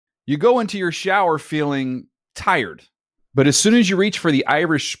You go into your shower feeling tired, but as soon as you reach for the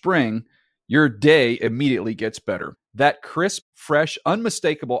Irish Spring, your day immediately gets better. That crisp, fresh,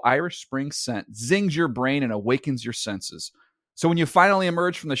 unmistakable Irish Spring scent zings your brain and awakens your senses. So when you finally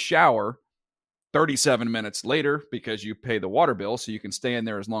emerge from the shower 37 minutes later, because you pay the water bill so you can stay in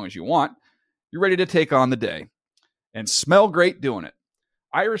there as long as you want, you're ready to take on the day and smell great doing it.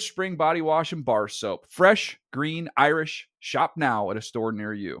 Irish Spring Body Wash and Bar Soap. Fresh, green, Irish. Shop now at a store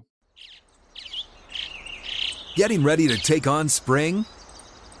near you. Getting ready to take on spring?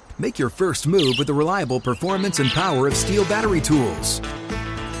 Make your first move with the reliable performance and power of Steel battery tools.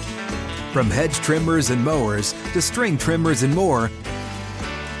 From hedge trimmers and mowers to string trimmers and more,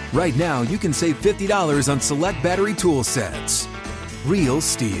 right now you can save $50 on select battery tool sets. Real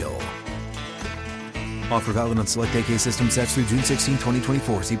Steel. Offer valid on select AK system sets through June 16,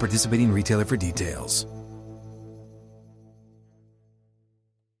 2024. See participating retailer for details.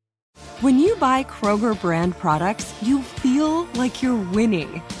 When you buy Kroger brand products, you feel like you're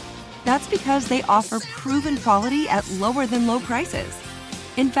winning. That's because they offer proven quality at lower than low prices.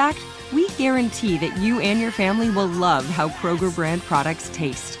 In fact, we guarantee that you and your family will love how Kroger brand products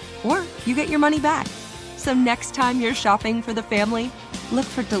taste, or you get your money back. So next time you're shopping for the family, look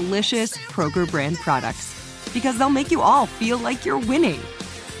for delicious Kroger brand products, because they'll make you all feel like you're winning.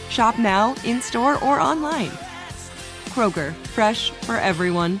 Shop now, in-store, or online. Kroger, fresh for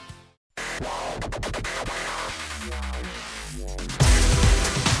everyone.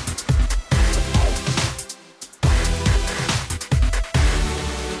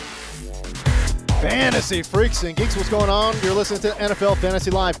 Fantasy freaks and geeks, what's going on? You're listening to NFL Fantasy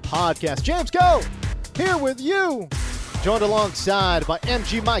Live podcast. James Go here with you, joined alongside by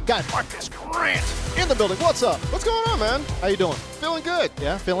MG, my guy Marcus Grant in the building. What's up? What's going on, man? How you doing? Feeling good.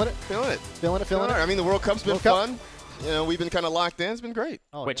 Yeah, feeling it. Feeling it. Feeling it. I mean, the World Cup's been fun. You know, we've been kind of locked in. It's been great.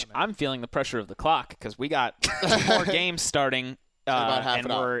 Which I'm feeling the pressure of the clock because we got 2 more games starting. About half and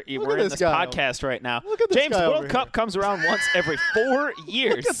an hour. we're in this podcast right now. Look at this James, guy World over Cup here. comes around once every 4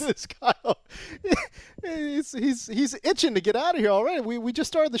 years. Look at this guy. He's itching to get out of here already. We just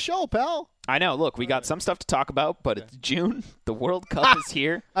started the show, pal. I know. Look, we got some stuff to talk about, but it's June. The World Cup is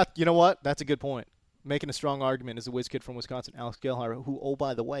here. You know what? That's a good point. Making a strong argument is a whiz kid from Wisconsin, Alex Gelhar, who, oh,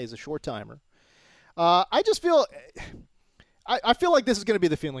 by the way, is a short timer. I just feel I feel like this is going to be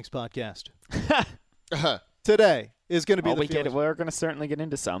the Feelings podcast. Today is going to be the Feelings. We're going to certainly get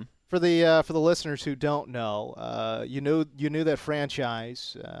into some. For the listeners who don't know, you knew that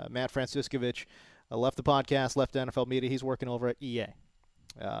franchise. Matt Franciscovich left the podcast, left NFL Media. He's working over at EA.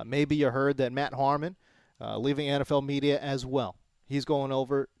 Maybe you heard that Matt Harmon leaving NFL Media as well. He's going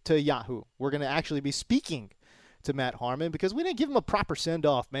over to Yahoo. We're going to actually be speaking to Matt Harmon because we didn't give him a proper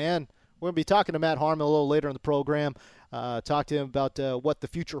send-off, man. We're going to be talking to Matt Harmon a little later in the program, talk to him about what the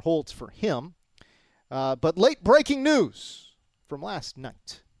future holds for him. But late breaking news from last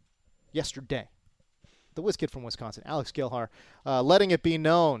night, yesterday. The whiz kid from Wisconsin, Alex Gelhar, letting it be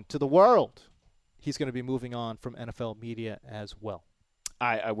known to the world he's going to be moving on from NFL Media as well.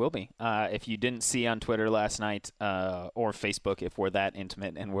 I will be. If you didn't see on Twitter last night or Facebook, if we're that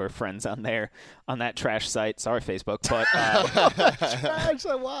intimate and we're friends on there, on that trash site. Sorry, Facebook. But Trash,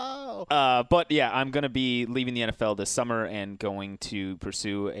 wow. But yeah, I'm going to be leaving the NFL this summer and going to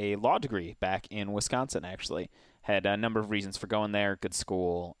pursue a law degree back in Wisconsin, actually. Had a number of reasons for going there. Good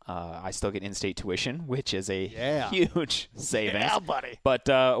school. I still get in-state tuition, which is a huge savings. Yeah, buddy. But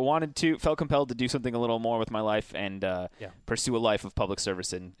felt compelled to do something a little more with my life and pursue a life of public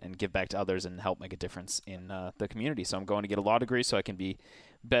service and give back to others and help make a difference in the community. So I'm going to get a law degree so I can be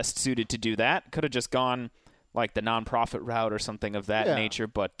best suited to do that. Could have just gone like the nonprofit route or something of that nature,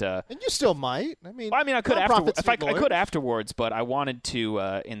 but and you still might. I could afterwards. I could afterwards, but I wanted to,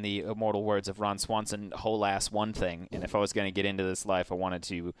 in the immortal words of Ron Swanson, whole ass one thing. And if I was going to get into this life, I wanted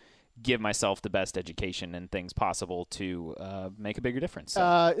to give myself the best education and things possible to make a bigger difference.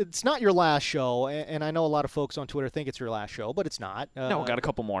 So. It's not your last show, and I know a lot of folks on Twitter think it's your last show, but it's not. No, we got a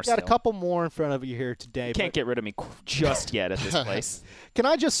couple more. Got a couple more in front of you here today. You can't get rid of me just yet at this place. Can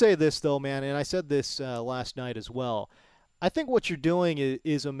I just say this, though, man, and I said this last night as well. I think what you're doing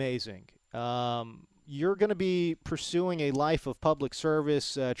is amazing. You're going to be pursuing a life of public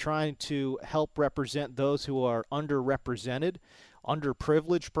service, trying to help represent those who are underrepresented,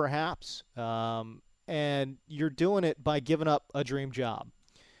 underprivileged perhaps, and you're doing it by giving up a dream job.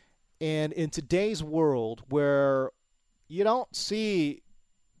 And in today's world where you don't see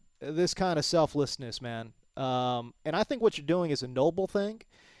this kind of selflessness, man, and I think what you're doing is a noble thing,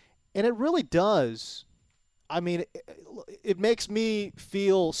 and it really does, I mean, it makes me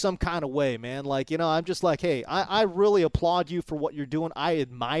feel some kind of way, man. Like, I'm just like, hey, I really applaud you for what you're doing. I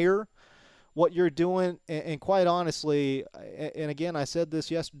admire what you're doing. And quite honestly, and again, I said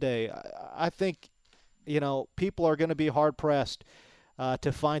this yesterday, I think, people are going to be hard-pressed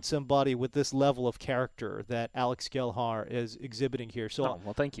to find somebody with this level of character that Alex Gelhar is exhibiting here. So,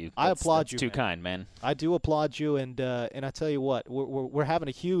 well, thank you. I applaud you. Too kind, man. I do applaud you, and I tell you what, we're having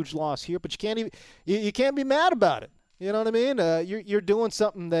a huge loss here, but you can't be mad about it. You know what I mean? You're doing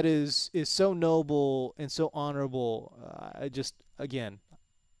something that is so noble and so honorable. Again,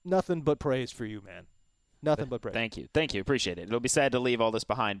 nothing but praise for you, man. Nothing but praise. Thank you. Appreciate it. It'll be sad to leave all this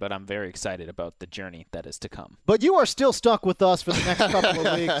behind, but I'm very excited about the journey that is to come. But you are still stuck with us for the next couple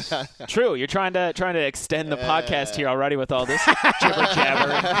of weeks. True. You're trying to extend the podcast here already with all this jibber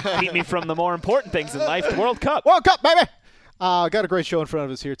jabber and keep me from the more important things in life, the World Cup. World Cup, baby! Got a great show in front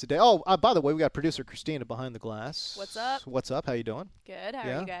of us here today. Oh, by the way, we got producer Christina behind the glass. What's up? What's up? How you doing? Good. How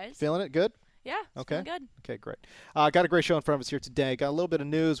are you guys? Feeling it? Good? Yeah. Okay. Good. Okay, great. Got a great show in front of us here today. Got a little bit of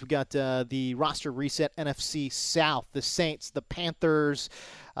news. We got the roster reset, NFC South, the Saints, the Panthers.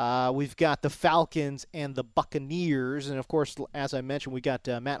 We've got the Falcons and the Buccaneers. And, of course, as I mentioned, we got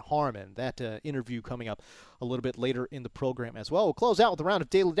Matt Harmon, that interview coming up a little bit later in the program as well. We'll close out with a round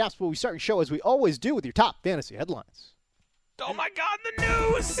of Daily Daps, but we start your show, as we always do, with your top fantasy headlines. Oh, my God, the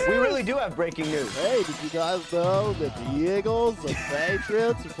news! We really do have breaking news. Hey, did you guys know that the Eagles, the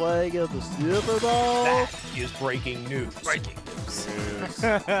Patriots, are playing in the Super Bowl? That is breaking news. Breaking news.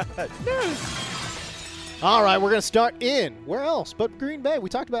 All right, we're going to start in. Where else but Green Bay? We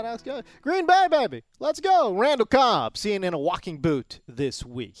talked about Alex Gelhar. Green Bay, baby. Let's go. Randall Cobb seen in a walking boot this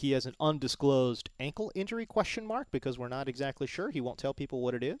week. He has an undisclosed ankle injury, ? Because we're not exactly sure. He won't tell people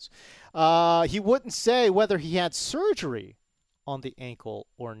what it is. He wouldn't say whether he had surgery on the ankle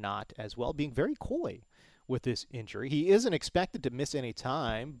or not as well, being very coy with this injury. He isn't expected to miss any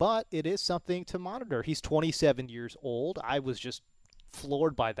time, but it is something to monitor. He's 27 years old. I was just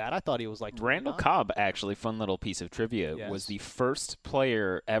floored by that. I thought he was like 29. Randall Cobb, actually, fun little piece of trivia, was the first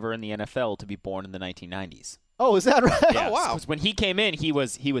player ever in the NFL to be born in the 1990s. Oh, is that right? Yeah, oh, wow. When he came in, he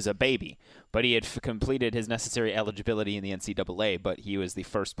was a baby, but he had completed his necessary eligibility in the NCAA, but he was the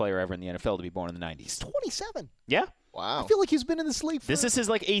first player ever in the NFL to be born in the 90s. He's 27. Yeah. Wow. I feel like he's been in this league for This is his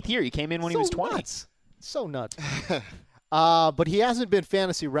 8th year. He came in when he was 20. Nuts. So nuts. But he hasn't been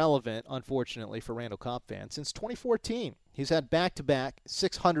fantasy relevant, unfortunately, for Randall Cobb fans since 2014. He's had back-to-back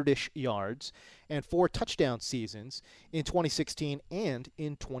 600-ish yards and 4 touchdown seasons in 2016 and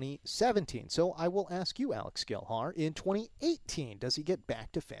in 2017. So I will ask you, Alex Gelhar, in 2018, does he get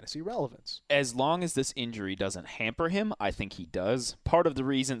back to fantasy relevance? As long as this injury doesn't hamper him, I think he does. Part of the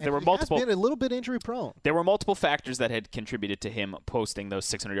reason And there were he multiple has been a little bit injury prone. There were multiple factors that had contributed to him posting those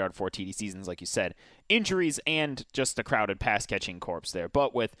 600-yard 4 TD seasons, like you said. Injuries and just the crowded pass-catching corps there.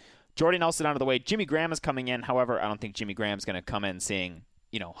 But with Jordy Nelson out of the way, Jimmy Graham is coming in. However, I don't think Jimmy Graham's going to come in seeing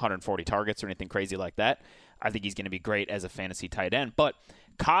 140 targets or anything crazy like that. I think he's going to be great as a fantasy tight end. But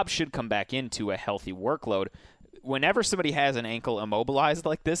Cobb should come back into a healthy workload. Whenever somebody has an ankle immobilized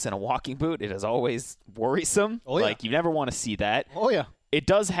like this in a walking boot, it is always worrisome. Oh, yeah. Like, you never want to see that. Oh, yeah. It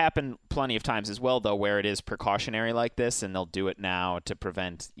does happen plenty of times as well, though, where it is precautionary like this, and they'll do it now to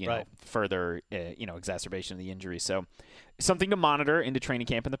prevent, further, exacerbation of the injury. So, something to monitor into training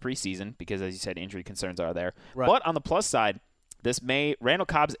camp in the preseason, because, as you said, injury concerns are there. Right. But on the plus side, Randall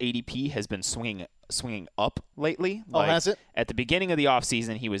Cobb's ADP has been swinging up lately. Oh, has it? At the beginning of the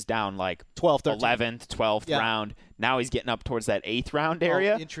offseason, he was down 12th, 11th, 12th round. Now he's getting up towards that 8th round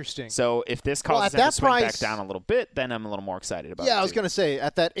area. Oh, interesting. So if this causes him to swing back down a little bit, then I'm a little more excited about it. Yeah, I was going to say,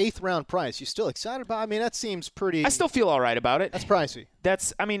 at that 8th round price, you still excited about it? I mean, that seems pretty... I still feel all right about it. That's pricey.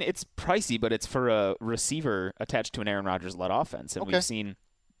 It's pricey, but it's for a receiver attached to an Aaron Rodgers-led offense. And we've seen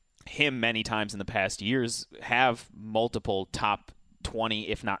him many times in the past years have multiple top 20,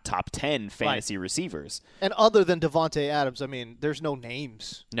 if not top 10 fantasy receivers. And other than Devontae Adams, I mean, there's no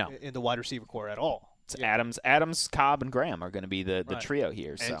names in the wide receiver core at all. It's Adams, Cobb, and Graham are going to be the trio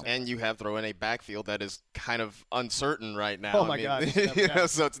here. And you have thrown in a backfield that is kind of uncertain right now. Oh, my God.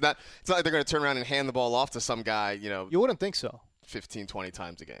 So it's not like they're going to turn around and hand the ball off to some guy, You wouldn't think so. 15, 20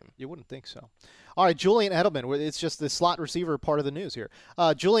 times a game. You wouldn't think so. All right, Julian Edelman. It's just the slot receiver part of the news here.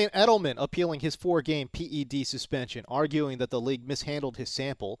 Julian Edelman appealing his 4-game PED suspension, arguing that the league mishandled his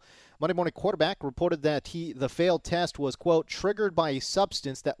sample. Monday Morning Quarterback reported that the failed test was, quote, triggered by a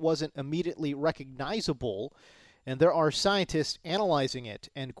substance that wasn't immediately recognizable, and there are scientists analyzing it,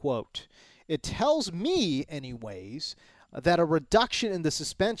 end quote. It tells me, anyways, that a reduction in the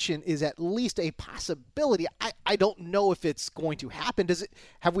suspension is at least a possibility. I don't know if it's going to happen.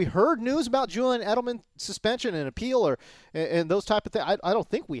 Have we heard news about Julian Edelman suspension and appeal or and those type of things? I don't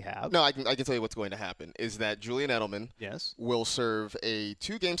think we have. No, I can tell you what's going to happen is that Julian Edelman will serve a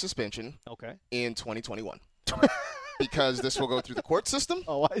 2-game suspension in 2021. Because this will go through the court system.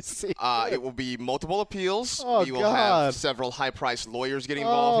 Oh, I see. It will be multiple appeals. Oh, you will have several high-priced lawyers getting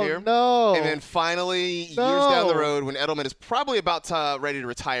involved here. No. And then finally, years down the road, when Edelman is probably about ready to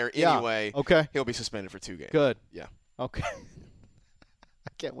retire anyway, he'll be suspended for 2 games. Good. Yeah. Okay.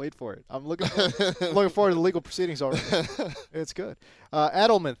 I can't wait for it. I'm looking forward to the legal proceedings already. It's good.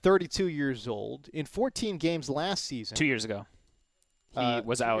 Edelman, 32 years old, in 14 games last season. 2 years ago. He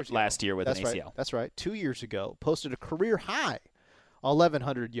was out last year with an ACL. Right. That's right. 2 years ago, posted a career high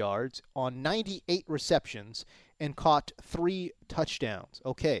 1,100 yards on 98 receptions and caught 3 touchdowns.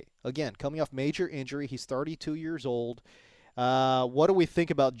 Okay, again, coming off major injury. He's 32 years old. What do we think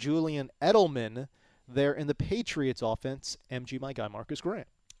about Julian Edelman there in the Patriots offense? MG, my guy, Marcus Grant.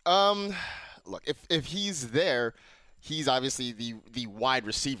 Look, if he's there, he's obviously the wide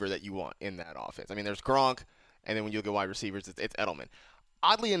receiver that you want in that offense. I mean, there's Gronk. And then when you look at wide receivers, it's Edelman.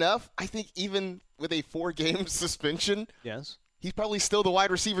 Oddly enough, I think even with a 4-game suspension, he's probably still the wide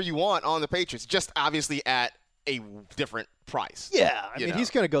receiver you want on the Patriots, just obviously at a different price. Yeah, I mean,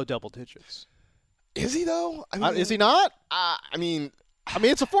 he's going to go double digits. Is he, though? I mean, is he not? I mean,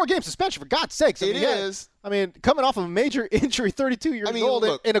 it's a 4-game suspension, for God's sakes. It is. I mean, coming off of a major injury, 32 years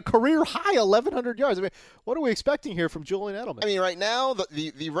old, and a career-high 1,100 yards. I mean, what are we expecting here from Julian Edelman? I mean, right now,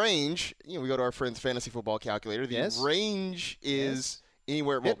 the range, we go to our friend's fantasy football calculator. The range is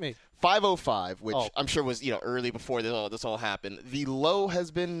anywhere. Hit me. 505, which I'm sure was early before this all happened. The low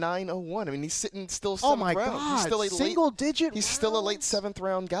has been 901. I mean, he's sitting still 7th round. Oh my God! He's still single digit. He's still a late 7th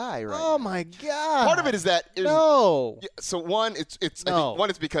round guy, right? Oh my God! Part of it is that no. So one, I think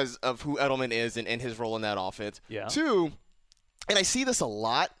one, it's because of who Edelman is and his role in that offense. Yeah. 2, and I see this a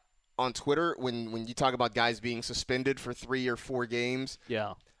lot on Twitter when you talk about guys being suspended for 3 or 4 games.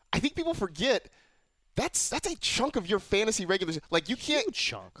 Yeah. I think people forget. That's a chunk of your fantasy regular season. Like, you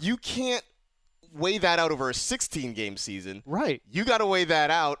can't weigh that out over a 16-game season. Right. You got to weigh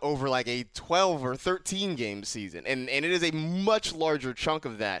that out over like a 12 or 13-game season. And it is a much larger chunk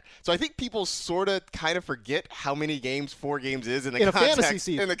of that. So I think people sort of kind of forget how many games 4 games is in the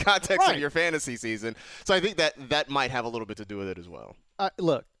context of your fantasy season. So I think that might have a little bit to do with it as well.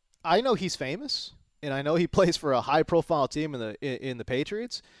 Look, I know he's famous, and I know he plays for a high-profile team in the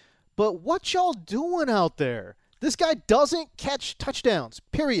Patriots. But what y'all doing out there? This guy doesn't catch touchdowns,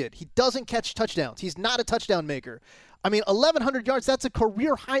 period. He doesn't catch touchdowns. He's not a touchdown maker. I mean, 1,100 yards, that's a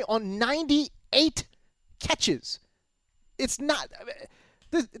career high on 98 catches. It's not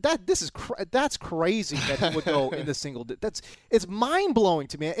that's crazy that he would go in the single digit. It's mind-blowing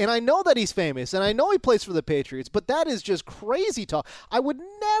to me. And I know that he's famous, and I know he plays for the Patriots, but that is just crazy talk. I would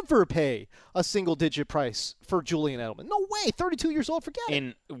never pay a single-digit price for Julian Edelman. No way. 32 years old, forget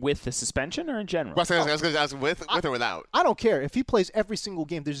it. With the suspension or in general? I was going to ask with or without. I don't care. If he plays every single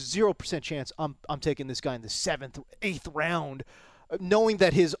game, there's 0% chance I'm taking this guy in the 7th, 8th round. Knowing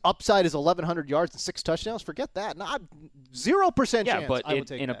that his upside is 1,100 yards and 6 touchdowns, forget that. Not 0% chance. Yeah, but I would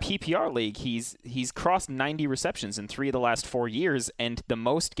take in a PPR league, he's crossed 90 receptions in 3 of the last 4 years, and the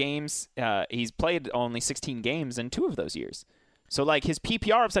most games he's played only 16 games in 2 of those years. So, like, his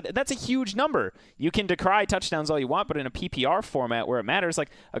PPR upside, that's a huge number. You can decry touchdowns all you want, but in a PPR format where it matters,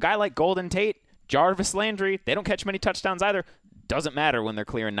 like a guy like Golden Tate, Jarvis Landry, they don't catch many touchdowns either. Doesn't matter when they're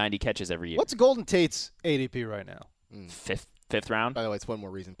clearing 90 catches every year. What's Golden Tate's ADP right now? 5th round. By the way, it's one more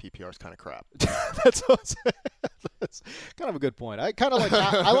reason PPR is kind of crap. That's kind of a good point. I kind of like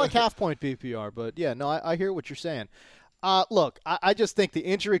I like half-point PPR, but yeah, no, I hear what you're saying. Look, I just think the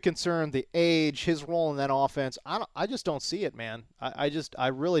injury concern, the age, his role in that offense, I just don't see it, man. I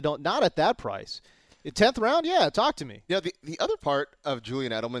really don't. Not at that price. 10th round, yeah, talk to me. Yeah, the other part of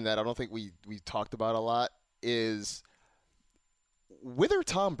Julian Edelman that I don't think we talked about a lot is whether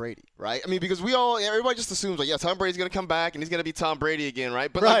Tom Brady, right? I mean, because everybody just assumes, like, yeah, Tom Brady's going to come back and he's going to be Tom Brady again,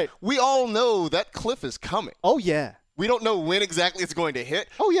 right? But like, we all know that cliff is coming. Oh, yeah. We don't know when exactly it's going to hit.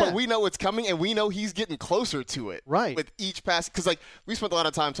 Oh, yeah. But we know it's coming, and we know he's getting closer to it. Right. With each pass. Because, like, we spent a lot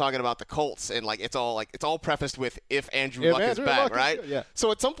of time talking about the Colts, and, like, it's all prefaced with if Andrew Luck is back, right? Yeah.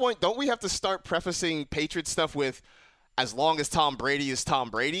 So at some point, don't we have to start prefacing Patriots stuff with as long as Tom Brady is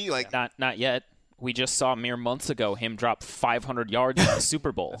Tom Brady? Like, Not yet. We just saw mere months ago him drop 500 yards in the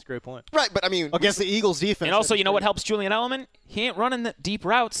Super Bowl. That's a great point. Right, but I mean, against the Eagles defense. And also, you know what helps Julian Edelman? He ain't running the deep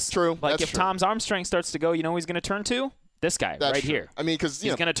routes. True. Like if Tom's arm strength starts to go, you know who he's going to turn to? This guy That's right true. here. I mean, because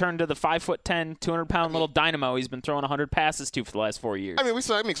he's going to turn to the 5'10", 200-pound little dynamo he's been throwing 100 passes to for the last 4 years. I mean, we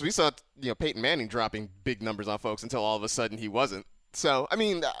saw Peyton Manning dropping big numbers on folks until all of a sudden he wasn't. So, I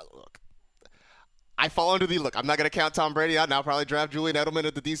mean, look, I fall under the look. I'm not going to count Tom Brady out, and I'll probably draft Julian Edelman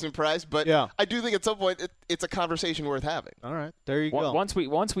at the decent price. But I do think at some point it's a conversation worth having. All right, there you go. Once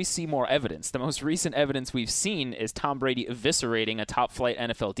we see more evidence, the most recent evidence we've seen is Tom Brady eviscerating a top-flight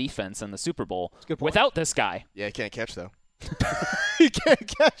NFL defense in the Super Bowl without this guy. Yeah, he can't catch though. He can't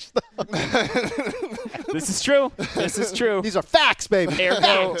catch them. This is true. This is true. These are facts, baby.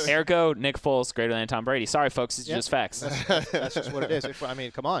 Ergo, Nick Foles greater than Tom Brady. Sorry, folks, it's just facts. That's just what it is. I mean,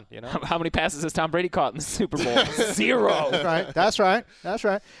 come on, you know. How many passes has Tom Brady caught in the Super Bowl? 0. That's right.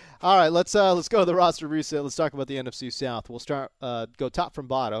 All right, let's go to the roster reset. Let's talk about the NFC South. We'll start go top from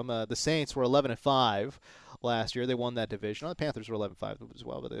bottom. The Saints were 11-5. Last year, they won that division. The Panthers were 11-5 as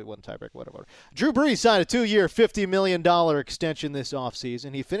well, but they won tiebreak, whatever. Drew Brees signed a 2-year, $50 million extension this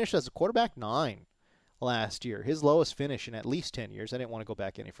offseason. He finished as a quarterback 9 last year, his lowest finish in at least 10 years. I didn't want to go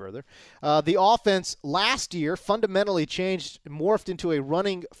back any further. The offense last year fundamentally changed, morphed into a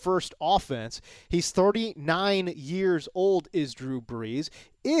running-first offense. He's 39 years old, is Drew Brees.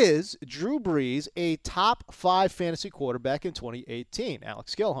 Is Drew Brees a top 5 fantasy quarterback in 2018?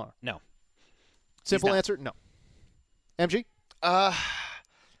 Alex Gilhar. No. Simple answer, no. MG?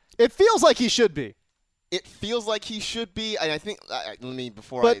 It feels like he should be. It feels like he should be. I think.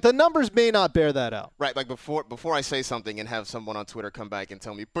 But the numbers may not bear that out. Right. Like before I say something and have someone on Twitter come back and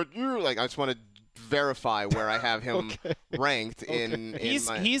tell me, but you're like, I just want to verify where I have him ranked in.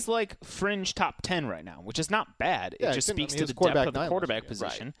 He's like fringe top 10 right now, which is not bad. It just speaks to the depth of the quarterback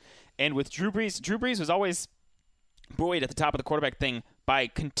position. Right. And with Drew Brees was always buoyed at the top of the quarterback thing by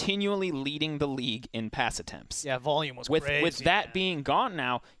continually leading the league in pass attempts. Yeah, volume was crazy. With that being gone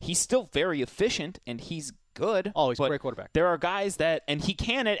now, he's still very efficient, and he's good. Oh, he's a great quarterback. There are guys and he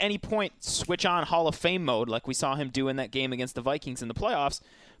can at any point switch on Hall of Fame mode like we saw him do in that game against the Vikings in the playoffs,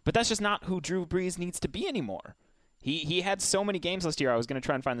 but that's just not who Drew Brees needs to be anymore. He had so many games last year, I was going to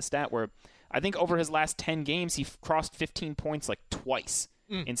try and find the stat, where I think over his last 10 games, he crossed 15 points like twice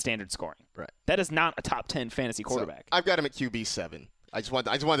in standard scoring. Right. That is not a top 10 fantasy quarterback. So I've got him at QB 7. I just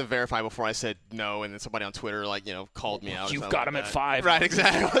wanted to verify before I said no, and then somebody on Twitter called me out. You've got him at 5. Right,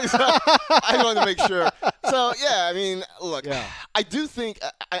 exactly. So I wanted to make sure. So yeah, I mean, look, I do think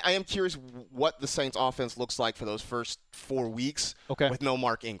I am curious what the Saints offense looks like for those first 4 weeks with no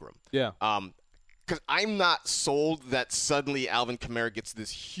Mark Ingram. Yeah. Because I'm not sold that suddenly Alvin Kamara gets this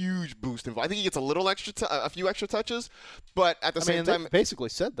huge boost. I think he gets a few extra touches, but at the same time, they basically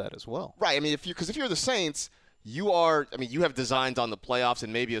said that as well. Right. I mean, if you're the Saints, you have designs on the playoffs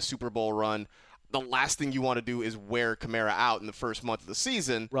and maybe a Super Bowl run. The last thing you want to do is wear Kamara out in the first month of the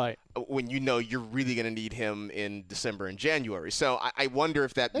season, right? When you know you're really going to need him in December and January. So I wonder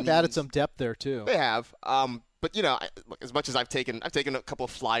if that they've added some depth there too. They have. But look, as much as I've taken a couple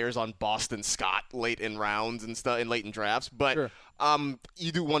of flyers on Boston Scott late in rounds and stuff, and late in drafts. But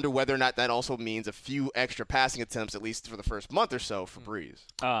you do wonder whether or not that also means a few extra passing attempts, at least for the first month or so, for Brees.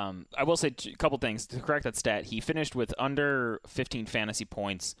 I will say a couple things to correct that stat. He finished with under 15 fantasy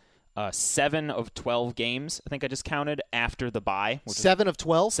points. 7 of 12 games, I think I just counted, after the bye. 7 of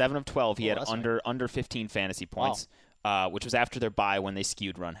 12? 7 of 12. He had under 15 fantasy points. Wow. Which was after their bye when they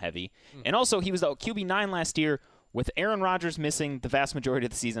skewed run heavy. And also, he was the QB9 last year with Aaron Rodgers missing the vast majority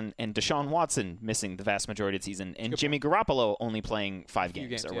of the season and Deshaun Watson missing the vast majority of the season and Jimmy Garoppolo only playing 5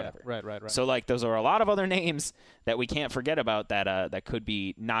 games or whatever. Right. So, those are a lot of other names that we can't forget about that could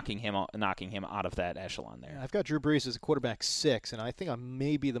be knocking him out of that echelon there. Yeah, I've got Drew Brees as a quarterback 6, and I think I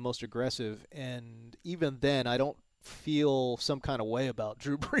may be the most aggressive. And even then, I don't feel some kind of way about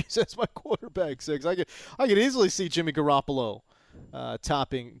Drew Brees as my quarterback 6. I could easily see Jimmy Garoppolo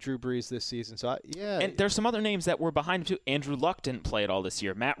topping Drew Brees this season. So and there's some other names that were behind him too. Andrew Luck didn't play at all this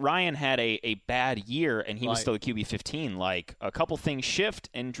year. Matt Ryan had a bad year, and he was still a QB 15. Like, a couple things shift,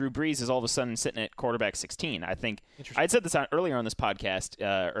 and Drew Brees is all of a sudden sitting at quarterback 16. I think I had said this earlier on this podcast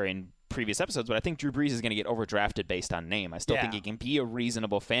or in previous episodes, but I think Drew Brees is going to get overdrafted based on name. I still think he can be a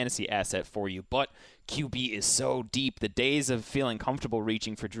reasonable fantasy asset for you, but QB is so deep. The days of feeling comfortable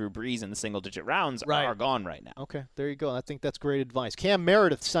reaching for Drew Brees in the single-digit rounds are gone right now. Okay, there you go. I think that's great advice. Cam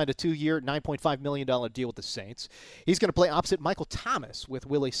Meredith signed a 2-year, $9.5 million deal with the Saints. He's going to play opposite Michael Thomas with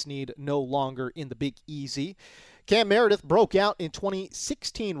Willie Snead no longer in the Big Easy. Cam Meredith broke out in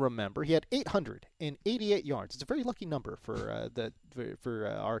 2016, remember. He had 888 yards. It's a very lucky number for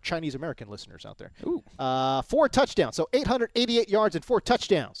our Chinese-American listeners out there. 4 touchdowns. So 888 yards and 4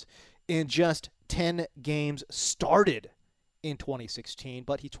 touchdowns in just 10 games started in 2016.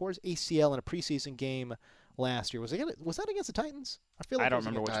 But he tore his ACL in a preseason game last year. Was that against the Titans? I don't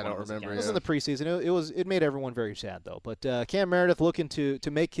remember which one. I don't remember. It was in the preseason. It made everyone very sad though. But Cam Meredith looking to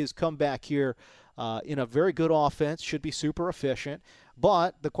make his comeback here in a very good offense, should be super efficient.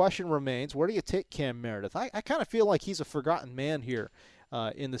 But the question remains, where do you take Cam Meredith? I kind of feel like he's a forgotten man here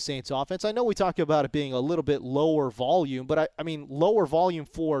in the Saints offense. I know we talked about it being a little bit lower volume, but I mean lower volume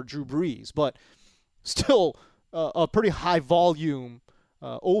for Drew Brees, but still a pretty high volume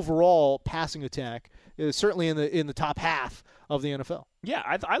overall passing attack, is certainly in the top half of the NFL. Yeah,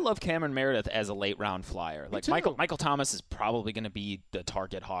 I love Cameron Meredith as a late-round flyer. Like Michael Thomas is probably going to be the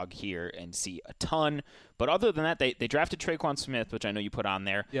target hog here and see a ton. But other than that, they drafted Traquan Smith, which I know you put on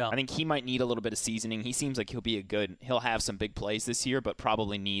there. Yeah. I think he might need a little bit of seasoning. He seems like he'll have some big plays this year, but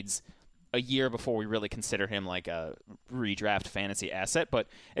probably needs a year before we really consider him like a redraft fantasy asset. But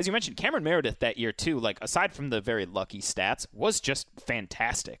as you mentioned, Cameron Meredith that year too, like aside from the very lucky stats, was just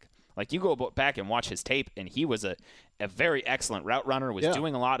fantastic. Like you go back and watch his tape, and he was a very excellent route runner, was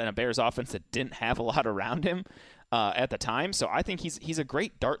doing a lot in a Bears offense that didn't have a lot around him at the time. So I think he's a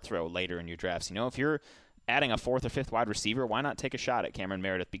great dart throw later in your drafts. You know, if you're adding a fourth or fifth wide receiver, why not take a shot at Cameron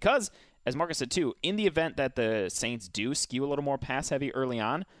Meredith? Because, as Marcus said too, in the event that the Saints do skew a little more pass heavy early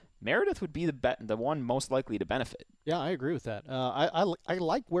on, Meredith would be the one most likely to benefit. Yeah, I agree with that. I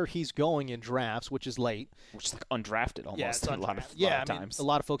like where he's going in drafts, which is late. Which is like undrafted almost. Yeah, it's a lot of times. A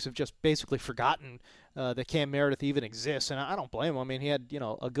lot of folks have just basically forgotten that Cam Meredith even exists, and I don't blame him. I mean, he had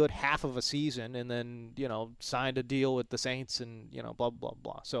a good half of a season, and then signed a deal with the Saints, and blah blah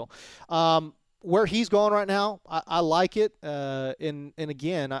blah. So. Where he's going right now, I like it. And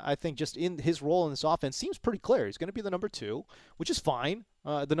again, I think just in his role in this offense seems pretty clear. He's going to be the number 2, which is fine.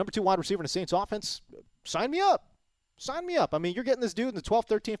 The number 2 wide receiver in the Saints offense, sign me up. Sign me up. I mean, you're getting this dude in the 12th,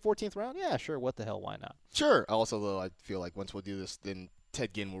 13th, 14th round. Yeah, sure. What the hell? Why not? Sure. Also, though, I feel like once we'll do this, then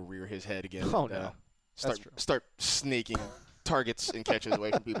Ted Ginn will rear his head again. Oh, no. Start snaking targets and catches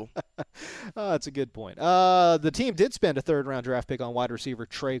away from people. That's a good point. The team did spend a third-round draft pick on wide receiver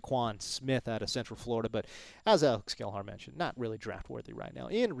Traquan Smith out of Central Florida, but as Alex Gelhar mentioned, not really draft-worthy right now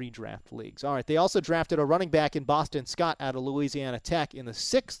in redraft leagues. All right, they also drafted a running back in Boston Scott out of Louisiana Tech in the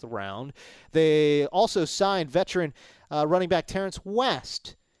 6th round. They also signed veteran running back Terrence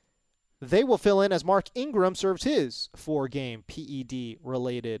West. They will fill in as Mark Ingram serves his 4-game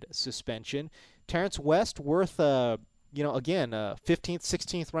PED-related suspension. Terrence West worth again, a 15th,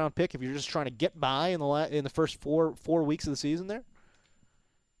 16th round pick if you're just trying to get by in the first four weeks of the season there?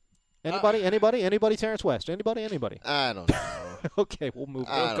 Anybody Terrence West? Anybody? I don't know. Okay, we'll move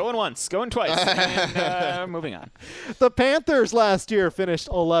on. Going once, going twice, and moving on. The Panthers last year finished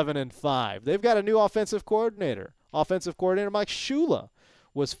 11-5. They've got a new offensive coordinator. Offensive coordinator Mike Shula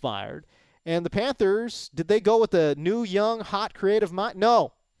was fired. And the Panthers, did they go with the new, young, hot, creative mind?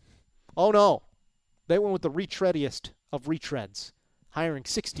 No. Oh, no. They went with the retreadiest of retreads, hiring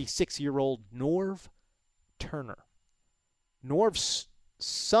 66-year-old Norv Turner. Norv's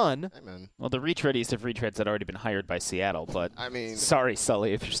son. Well, the retreadiest of retreads had already been hired by Seattle, but I mean, sorry,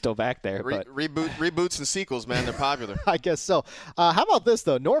 Sully, if you're still back there. But reboots and sequels, man, they're popular. I guess so. How about this,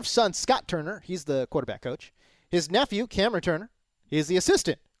 though? Norv's son, Scott Turner, he's the quarterback coach. His nephew, Cameron Turner, is the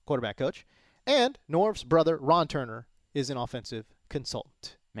assistant quarterback coach. And Norv's brother, Ron Turner, is an offensive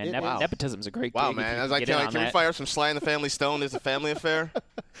consultant. Man, nepotism's a great gig. Wow, man. I was like, can we fire some Sly and the Family Stone? It's a family affair.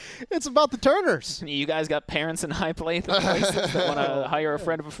 It's about the Turners. You guys got parents in high places that want to hire a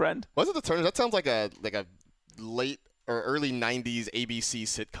friend of a friend? Was it the Turners? That sounds like a late or early 90s ABC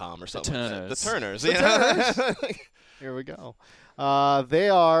sitcom or something. The Turners. The Turners. Here we go. They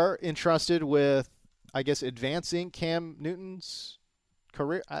are entrusted with, I guess, advancing Cam Newton's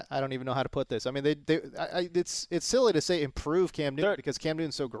career. I don't even know how to put this. I mean, it's silly to say improve Cam Newton because Cam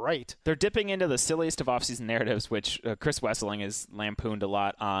Newton's so great. They're dipping into the silliest of offseason narratives, which Chris Wesseling has lampooned a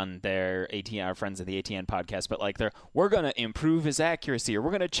lot on their our friends at the ATN podcast. But like, we're going to improve his accuracy, or we're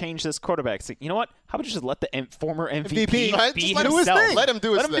going to change this quarterback. So, you know what? How about just let the former MVP right? be let himself? Let him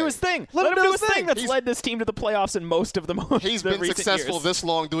do his thing. Let him do his thing. That's led this team to the playoffs in most of the most. He's been successful years. This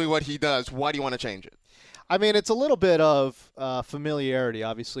long doing what he does. Why do you want to change it? I mean, it's a little bit of familiarity.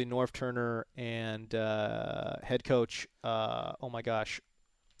 Obviously, Norv Turner and head coach, Ron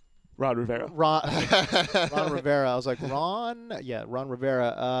Rivera. Ron Rivera. I was like, Ron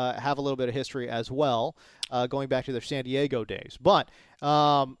Rivera have a little bit of history as well, going back to their San Diego days. But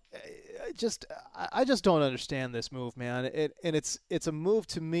I just don't understand this move, man. It's a move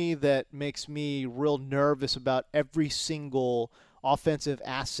to me that makes me real nervous about every single offensive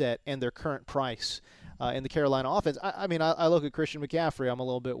asset and their current price. In the Carolina offense. I mean, I look at Christian McCaffrey. I'm a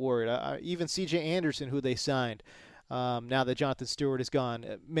little bit worried. Even C.J. Anderson, who they signed, now that Jonathan Stewart is gone.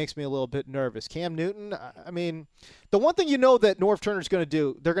 It makes me a little bit nervous. Cam Newton, I mean, the one thing you know that Norv Turner's going to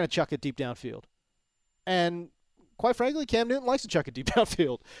do, they're going to chuck it deep downfield. And quite frankly, Cam Newton likes to chuck it deep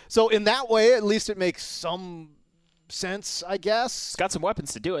downfield. So in that way, at least it makes some sense, I guess. It's got some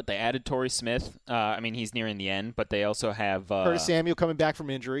weapons to do it. They added Torrey Smith. I mean, he's nearing the end, but they also have Curtis Samuel coming back from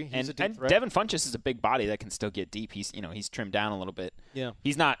injury. He's a deep and threat. Devin Funchess is a big body that can still get deep. He's trimmed down a little bit. Yeah.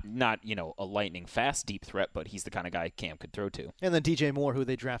 He's not a lightning fast deep threat, but he's the kind of guy Cam could throw to. And then DJ Moore, who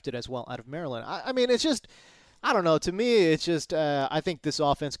they drafted as well out of Maryland. I mean, it's just, I don't know. To me, it's just, I think this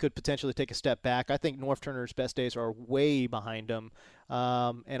offense could potentially take a step back. I think Norv Turner's best days are way behind him.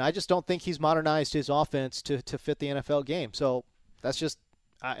 And I just don't think he's modernized his offense to fit the NFL game. So that's just,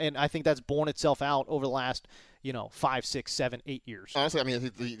 and I think that's borne itself out over the last, 5, 6, 7, 8 years. Honestly, I mean, I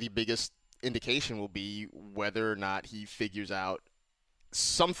think the biggest indication will be whether or not he figures out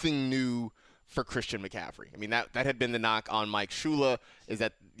something new for Christian McCaffrey. I mean, that had been the knock on Mike Shula, is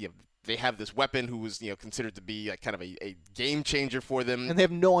that they have this weapon who was considered to be like kind of a game changer for them, and they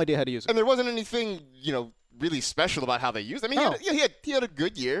have no idea how to use it. And there wasn't anything really special about how they used it. I mean, he had a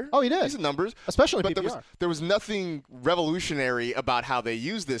good year. Oh, he did. Decent numbers, especially in but PPR. There was nothing revolutionary about how they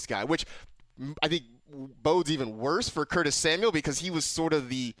used this guy, which I think bodes even worse for Curtis Samuel, because he was sort of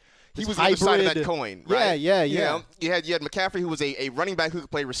he was the other side of that coin, right? Yeah. You had McCaffrey, who was a running back who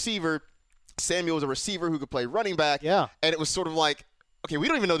could play receiver. Samuel was a receiver who could play running back. Yeah. And it was sort of like, okay, we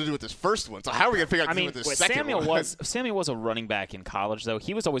don't even know what to do with this first one, so how are we going to figure out what to do with this second one? Samuel was a running back in college, though.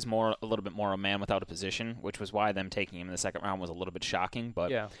 He was always a little bit more a man without a position, which was why them taking him in the second round was a little bit shocking.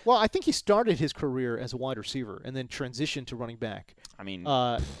 But yeah. Well, I think he started his career as a wide receiver and then transitioned to running back. I mean,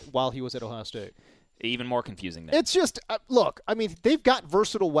 while he was at Ohio State. Even more confusing now. It's just, look, I mean, they've got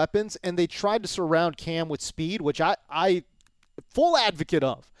versatile weapons, and they tried to surround Cam with speed, which I full advocate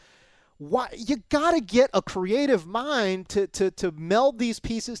of. Why you got to get a creative mind to meld these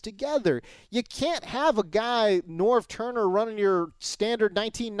pieces together. You can't have a guy, Norv Turner, running your standard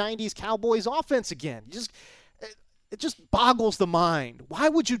 1990s Cowboys offense again. It just boggles the mind. Why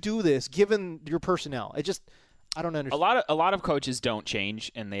would you do this given your personnel? I don't understand. A lot of coaches don't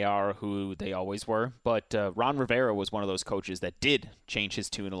change, and they are who they always were. But Ron Rivera was one of those coaches that did change his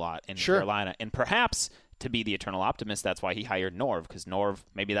tune a lot in Carolina. And perhaps, to be the eternal optimist, that's why he hired Norv, because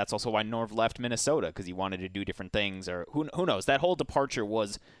maybe that's also why Norv left Minnesota, because he wanted to do different things. Or who knows? That whole departure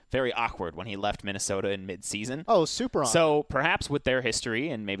was very awkward when he left Minnesota in midseason. Oh, super awkward. So perhaps with their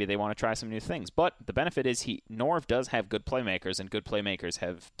history, and maybe they want to try some new things. But the benefit is Norv does have good playmakers, and good playmakers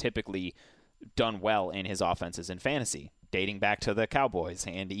have typically done well in his offenses in fantasy, dating back to the Cowboys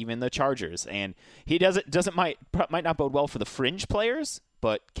and even the Chargers. And he might not bode well for the fringe players,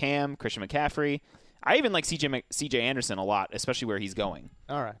 but Cam, Christian McCaffrey, I even like CJ Anderson a lot, especially where he's going.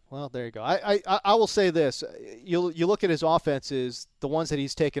 All right, well, there you go. I will say this: you look at his offenses, the ones that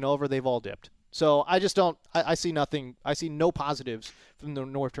he's taken over, they've all dipped. So I just don't. I see nothing. I see no positives from the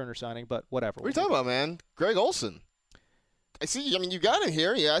Norv Turner signing. But whatever. What are you talking about, man? Greg Olsen. I see. I mean, you got him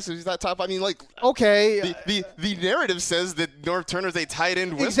here. Yeah, so he's that top. I mean, like, okay. The narrative says that Norv Turner's a tight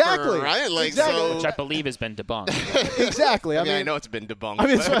end whisperer, exactly, right? Like, exactly. So, which I believe has been debunked. Exactly. I mean, I know it's been debunked. I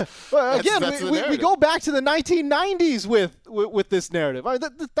mean, again, we go back to the 1990s with this narrative. I mean,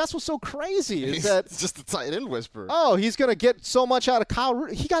 that's what's so crazy is that it's just a tight end whisperer. Oh, he's going to get so much out of Kyle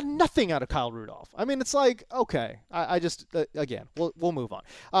Rudolph. He got nothing out of Kyle Rudolph. I mean, it's like, okay, I just again, we'll move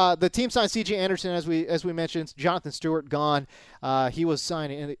on. The team signed C.J. Anderson, as we mentioned. Jonathan Stewart gone. He was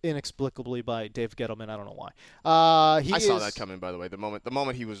signed inexplicably by Dave Gettleman. I don't know why. I saw that coming, by the way. The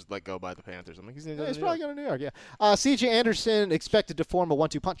moment he was let go by the Panthers, I'm like, he's probably going to New York. Yeah. C.J. Anderson expected to form a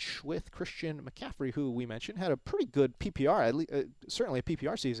 1-2 punch with Christian McCaffrey, who we mentioned had a pretty good PPR, certainly a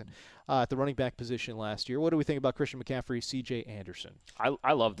PPR season at the running back position last year. What do we think about Christian McCaffrey, C.J. Anderson?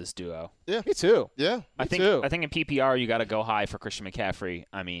 I love this duo. Yeah, me too. Yeah, I think in PPR you got to go high for Christian McCaffrey.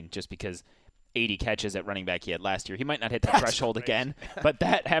 I mean, just because 80 catches at running back he had last year. He might not hit that threshold again, but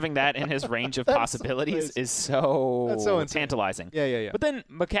having that in his range of possibilities is so tantalizing. Yeah. But then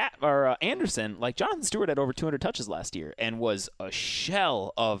Anderson, like Jonathan Stewart had over 200 touches last year and was a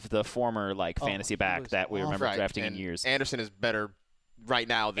shell of the former fantasy back that we remember drafting in years. Anderson is better right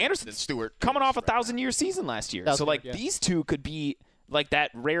now than Stewart. Coming off a 1,000-year season last year. So these two could be like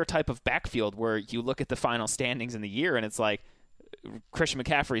that rare type of backfield where you look at the final standings in the year and it's like, Christian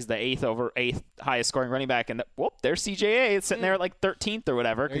McCaffrey's the eighth highest scoring running back, and there's CJA. It's sitting there at like 13th or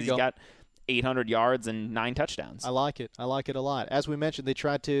whatever because he's got 800 yards and 9 touchdowns. I like it. I like it a lot. As we mentioned, they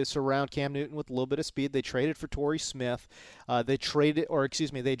tried to surround Cam Newton with a little bit of speed. They traded for Torrey Smith. They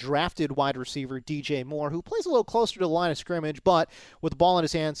drafted wide receiver DJ Moore, who plays a little closer to the line of scrimmage, but with the ball in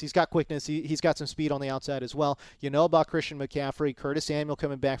his hands, he's got quickness. He's got some speed on the outside as well. You know about Christian McCaffrey, Curtis Samuel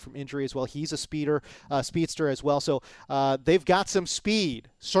coming back from injury as well. He's a speedster as well. So they've got some speed,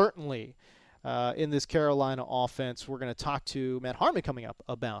 certainly. In this Carolina offense. We're going to talk to Matt Harmon coming up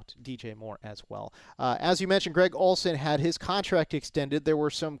about DJ Moore as well. As you mentioned, Greg Olsen had his contract extended. There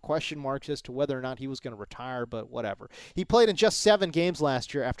were some question marks as to whether or not he was going to retire, but whatever. He played in just 7 games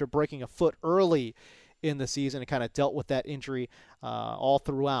last year after breaking a foot early in the season and kind of dealt with that injury all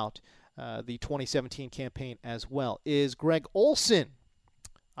throughout the 2017 campaign as well. Is Greg Olsen?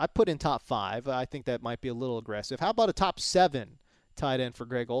 I put in top 5. I think that might be a little aggressive. How about a top 7? Tight end for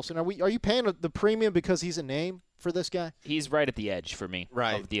Greg Olsen. Are you paying the premium because he's a name for this guy? He's right at the edge for me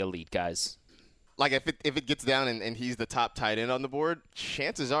of the elite guys. Like if it gets down and he's the top tight end on the board,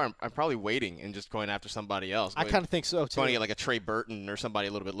 chances are I'm probably waiting and just going after somebody else. I kind of think so too. Going to get like a Trey Burton or somebody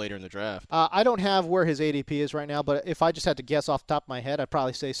a little bit later in the draft. I don't have where his ADP is right now, but if I just had to guess off the top of my head, I'd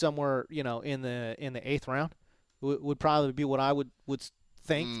probably say somewhere in the 8th round would probably be what I would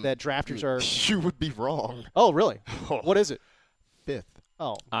think that drafters are. You would be wrong. Oh really? What is it? 5th.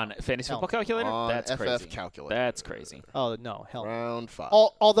 Oh. On Fantasy Football Calculator? That's FF crazy. Calculator. That's crazy. Oh, no. Hell. Round 5.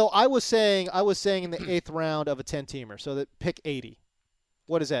 Although I was saying in the 8th round of a 10-teamer, so that pick 80.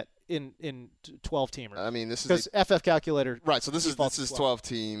 What is that in 12-teamers? I mean, this is because FF Calculator. Right, so this is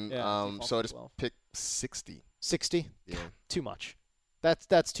 12-team. Yeah, so I just pick 60. 60? Yeah. Too much. That's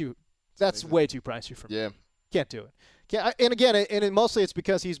way too pricey for me. Yeah. Can't do it. And again, mostly it's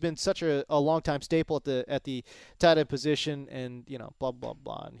because he's been such a long-time staple at the tight end position, and blah blah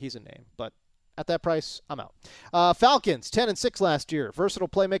blah, and he's a name. But at that price, I'm out. Falcons 10-6 last year. Versatile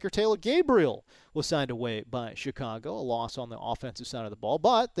playmaker Taylor Gabriel was signed away by Chicago, a loss on the offensive side of the ball.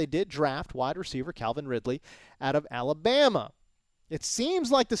 But they did draft wide receiver Calvin Ridley out of Alabama. It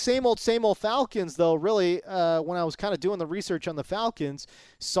seems like the same old Falcons, though, really, when I was kind of doing the research on the Falcons,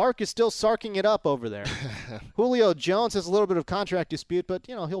 Sark is still sarking it up over there. Julio Jones has a little bit of contract dispute, but,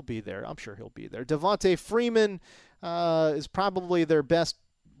 he'll be there. I'm sure he'll be there. Devontae Freeman is probably their best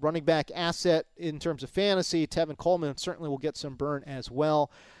running back asset in terms of fantasy. Tevin Coleman certainly will get some burn as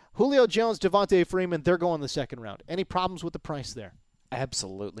well. Julio Jones, Devontae Freeman, they're going the 2nd round. Any problems with the price there?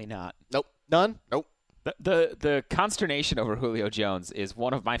 Absolutely not. Nope. None? Nope. The consternation over Julio Jones is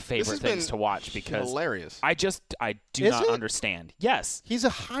one of my favorite things to watch because hilarious. I do not understand. Yes. He's a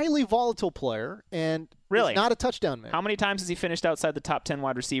highly volatile player and really he's not a touchdown man. How many times has he finished outside the top 10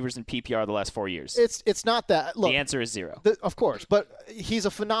 wide receivers in PPR the last 4 years? It's not that. Look, the answer is 0. Of course, but he's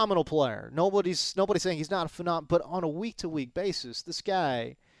a phenomenal player. Nobody's saying he's not a phenomenal, but on a week-to-week basis, this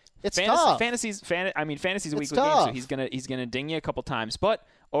guy, it's tough. Fantasy's a weekly game, tough. so he's gonna ding you a couple times, but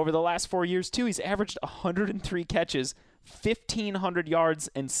over the last 4 years, too, he's averaged 103 catches, 1,500 yards,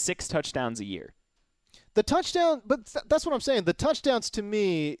 and 6 touchdowns a year. The touchdown, but that's what I'm saying. The touchdowns, to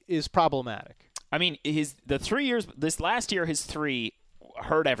me, is problematic. I mean, the 3 years, this last year, his 3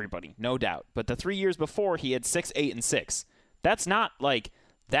 hurt everybody, no doubt. But the 3 years before, he had 6, 8, and 6. That's not,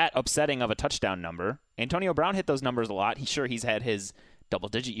 that upsetting of a touchdown number. Antonio Brown hit those numbers a lot. He's had his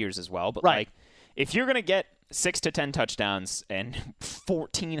double-digit years as well. But, right. If you're going to get 6 to 10 touchdowns and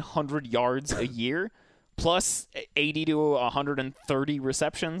 1,400 yards a year, plus 80 to 130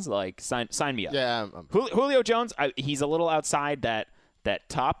 receptions, sign me up. Yeah. Julio Jones, he's a little outside that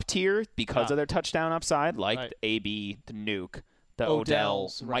top tier because of their touchdown upside, the AB, the Nuke, the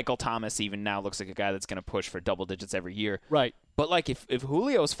Odell, Michael Thomas even now looks like a guy that's going to push for double digits every year. Right. But if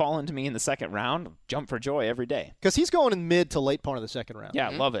Julio's fallen to me in the 2nd round, jump for joy every day. Because he's going in mid to late part of the 2nd round. Yeah,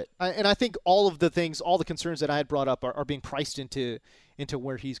 love it. And I think all the concerns that I had brought up are being priced into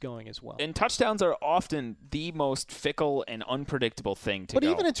where he's going as well. And touchdowns are often the most fickle and unpredictable thing to go. But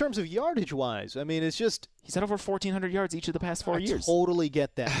go. even in terms of yardage-wise, I mean, it's just... He's had over 1,400 yards each of the past 4 years. I totally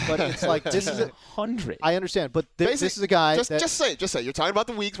get that. But it's like, this is 100. I understand, but this is a guy Just say. You're talking about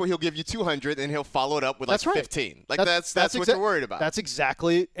the weeks where he'll give you 200 and he'll follow it up with 15. That's what you're worried about. That's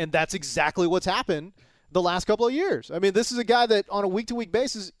exactly what's happened the last couple of years. I mean, this is a guy that on a week-to-week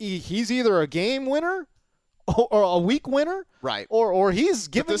basis, he's either a game winner or a week winner, right? Or he's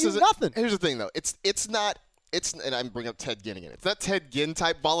giving you nothing. Here's the thing, though. It's not. And I'm bringing up Ted Ginn again. It's not Ted Ginn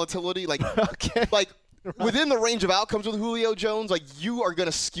type volatility. Okay. Within the range of outcomes with Julio Jones, you are going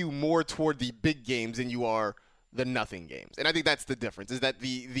to skew more toward the big games than you are the nothing games. And I think that's the difference, is that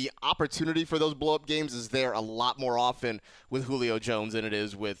the opportunity for those blow-up games is there a lot more often with Julio Jones than it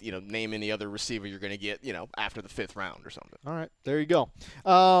is with, name any other receiver you're going to get, after the 5th round or something. All right, there you go.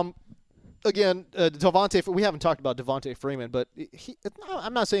 again, Devontae, we haven't talked about Devontae Freeman, but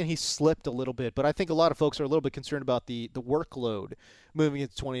I'm not saying he slipped a little bit, but I think a lot of folks are a little bit concerned about the workload moving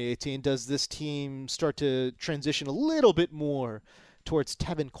into 2018. Does this team start to transition a little bit more towards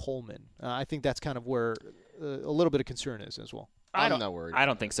Tevin Coleman? I think that's kind of where a little bit of concern is as well. I'm not worried. I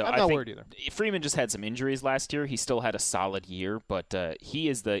don't think so. I'm not worried either. Freeman just had some injuries last year. He still had a solid year, but he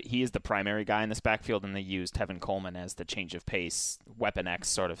is the primary guy in this backfield, and they used Tevin Coleman as the change of pace, Weapon X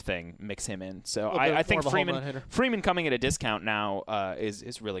sort of thing, mix him in. So I think Freeman coming at a discount now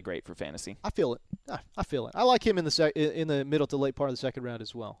is really great for fantasy. I feel it. I feel it. I like him in the middle to late part of the second round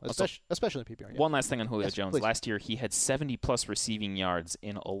as well, especially in PPR. Yeah. One last thing on Julio Jones. Please. Last year, he had 70-plus receiving yards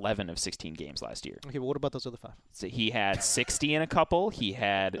in 11 of 16 games last year. Okay, well, what about those other 5? So he had 60 in a couple. He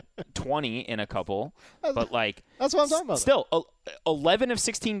had 20 in a couple. But, like, that's what I'm talking about. Still, 11 of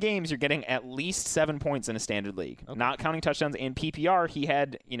 16 games, you're getting at least 7 points in a standard league. Okay. Not counting touchdowns. In PPR, he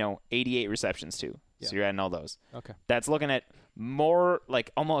had, 88 receptions, too. Yeah. So you're adding all those. Okay. That's looking at more,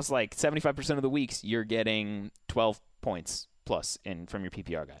 like, almost like 75% of the weeks, you're getting 12 points plus from your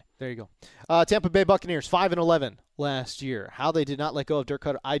PPR guy. There you go. Tampa Bay Buccaneers, 5-11 last year. How they did not let go of Dirk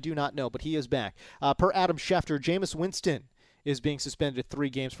Cutter, I do not know, but he is back. Per Adam Schefter, Jameis Winston is being suspended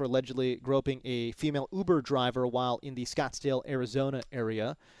 3 games for allegedly groping a female Uber driver while in the Scottsdale, Arizona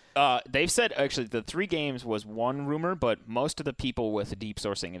area. They've said, actually, the 3 games was one rumor, but most of the people with deep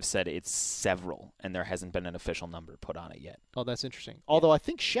sourcing have said it's several, and there hasn't been an official number put on it yet. Oh, that's interesting. Yeah. Although I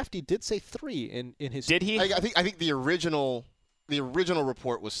think Shefty did say 3 in his... Did he? I think the original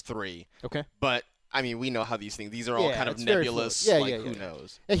report was 3. Okay. But I mean, we know how these are all kind of nebulous. Who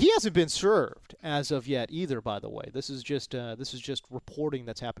knows? And he hasn't been served as of yet either, by the way. This is just reporting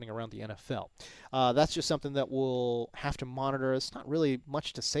that's happening around the NFL. That's just something that we'll have to monitor. It's not really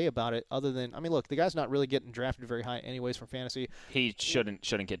much to say about it other than, I mean, look, the guy's not really getting drafted very high anyways for fantasy. He shouldn't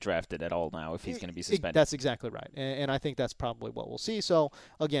get drafted at all now if he's going to be suspended. That's exactly right. And I think that's probably what we'll see. So,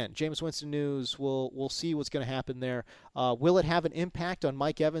 again, Jameis Winston news, we'll see what's going to happen there. Will it have an impact on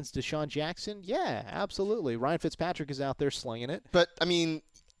Mike Evans, Deshaun Jackson? Yeah. Absolutely. Ryan Fitzpatrick is out there slinging it. But, I mean,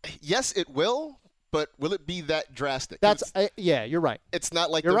 yes, it will, but will it be that drastic? Yeah, you're right. It's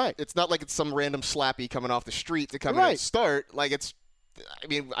not like it's not like it's some random slappy coming off the street to come in and start. Like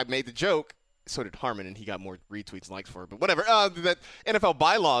I made the joke. So did Harmon, and he got more retweets and likes for it. But whatever. That NFL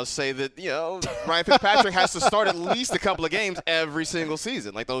bylaws say that, Ryan Fitzpatrick has to start at least a couple of games every single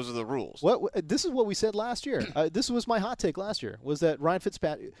season. Like, those are the rules. This is what we said last year. This was my hot take last year, was that Ryan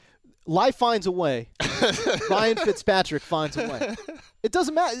Fitzpatrick – life finds a way. Ryan Fitzpatrick finds a way. It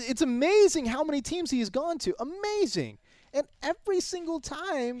doesn't matter. It's amazing how many teams he's gone to. Amazing. And every single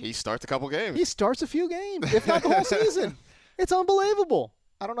time – he starts a couple games. He starts a few games, if not the whole season. It's unbelievable.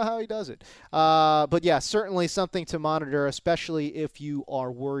 I don't know how he does it. But, yeah, certainly something to monitor, especially if you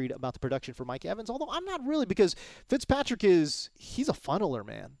are worried about the production for Mike Evans. Although I'm not really, because Fitzpatrick he's a funneler,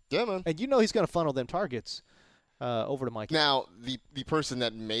 man. Yeah, man. And he's going to funnel them targets over to Mike. Now, the person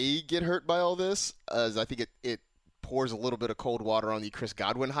that may get hurt by all this is I think it pours a little bit of cold water on the Chris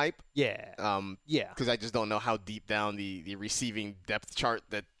Godwin hype. Yeah. Because I just don't know how deep down the receiving depth chart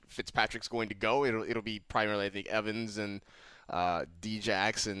that Fitzpatrick's going to go. It'll be primarily, I think, Evans and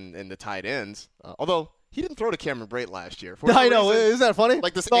D-Jax and the tight ends. Although he didn't throw to Cameron Brate last year. I know. Isn't that funny?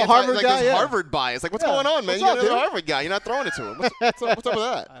 Like this Harvard guy, this Harvard bias. Like, what's going on, man? You're the Harvard guy. You're not throwing it to him. What's up with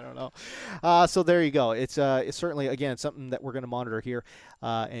that? I don't know. So there you go. It's certainly, again, something that we're going to monitor here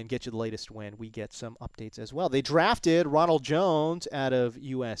and get you the latest when we get some updates as well. They drafted Ronald Jones out of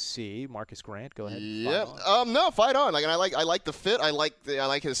USC. Marcus Grant, go ahead. Yep. No, fight on. Like, and I like the fit. I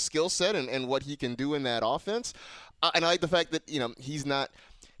like his skill set and what he can do in that offense. And I like the fact that he's not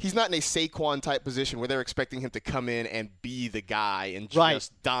in a Saquon type position where they're expecting him to come in and be the guy and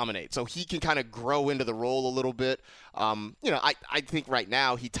just dominate. So he can kind of grow into the role a little bit. I think right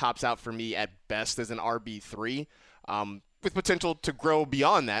now he tops out for me at best as an RB3, with potential to grow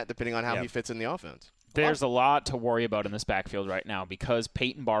beyond that depending on how he fits in the offense. There's a lot to worry about in this backfield right now because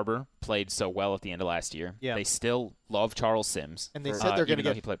Peyton Barber played so well at the end of last year. Yeah. They still love Charles Sims. And they said they're going to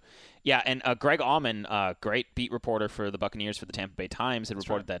get – he played. Yeah, and Greg Auman, great beat reporter for the Buccaneers for the Tampa Bay Times, had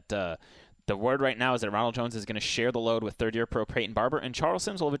reported that the word right now is that Ronald Jones is going to share the load with third-year pro Peyton Barber, and Charles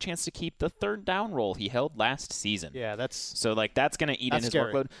Sims will have a chance to keep the third down role he held last season. Yeah, that's going to eat in his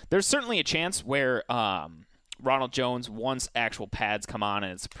workload. There's certainly a chance where Ronald Jones, once actual pads come on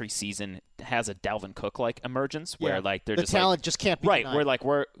and it's preseason, has a Dalvin Cook-like emergence where they're the just talent just can't be denied.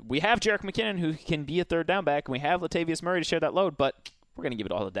 We have Jerick McKinnon who can be a third down back, and we have Latavius Murray to share that load, but we're going to give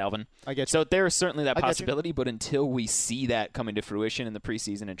it all to Dalvin. I get you. So there is certainly that possibility, but until we see that coming to fruition in the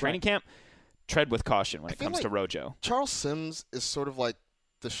preseason and training camp, tread with caution when it comes to Rojo. Charles Sims is sort of like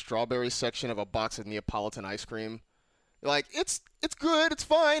the strawberry section of a box of Neapolitan ice cream. Like, it's good, it's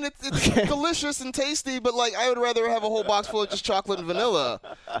fine, it's delicious and tasty, but, like, I would rather have a whole box full of just chocolate and vanilla.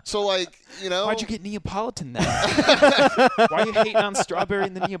 So, like, you know. Why'd you get Neapolitan then? Why are you hating on strawberry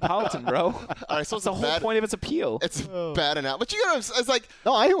and the Neapolitan, bro? All right, so it's the whole point of its appeal. It's bad enough. But you gotta, it's like.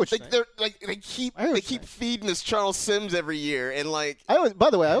 No, I hear what you're saying. They keep feeding us Charles Sims every year, and, like.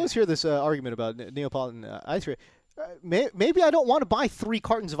 By the way, I always hear this argument about Neapolitan ice cream. Maybe I don't want to buy 3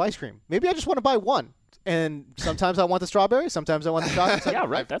 cartons of ice cream. Maybe I just want to buy 1. And sometimes I want the strawberry, sometimes I want the chocolate. Yeah,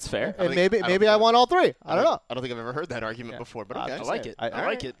 right. That's fair. And maybe I want all 3. I don't know. I don't think I've ever heard that argument before, but okay. I like it. I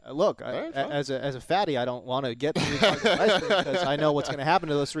like it. Look, as a fatty, I don't want to get 3 cartons of ice cream because I know what's going to happen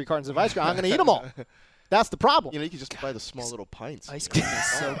to those 3 cartons of ice cream. I'm going to eat them all. That's the problem. You know, you can just buy the small little pints. Ice cream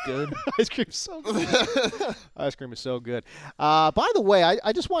is so good. Ice cream is so good. Ice cream is so good. By the way,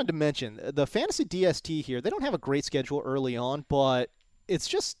 I just wanted to mention the Fantasy DST here. They don't have a great schedule early on, but it's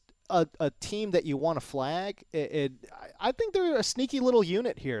just a team that you want to flag. I think they're a sneaky little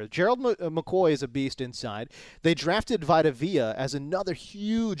unit here. Gerald McCoy is a beast inside. They drafted Vita Vea as another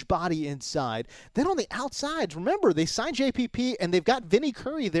huge body inside. Then on the outsides, remember, they signed JPP, and they've got Vinny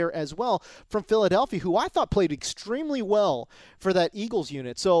Curry there as well from Philadelphia, who I thought played extremely well for that Eagles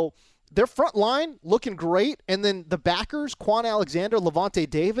unit. So their front line looking great, and then the backers, Quan Alexander, Levante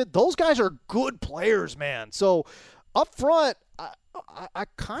David, those guys are good players, man. So up front, I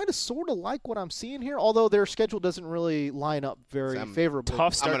kind of sort of like what I'm seeing here, although their schedule doesn't really line up very favorably.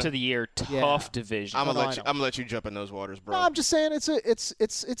 Tough start to the year, tough division. I'm gonna let you jump in those waters, bro. No, I'm just saying it's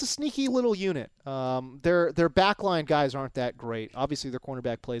a sneaky little unit. Their backline guys aren't that great. Obviously, their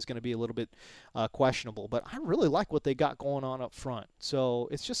cornerback play is going to be a little bit questionable, but I really like what they got going on up front. So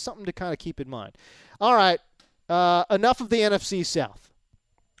it's just something to kind of keep in mind. All right, enough of the NFC South.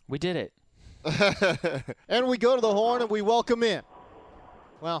 We did it. And we go to the horn and we welcome in.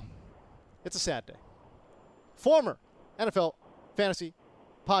 Well, it's a sad day. Former NFL Fantasy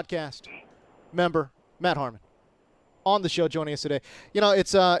Podcast member Matt Harmon on the show joining us today. You know,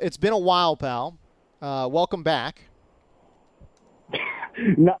 it's been a while, pal. Welcome back.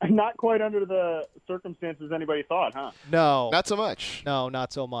 Not quite under the circumstances anybody thought, huh? No. Not so much. No,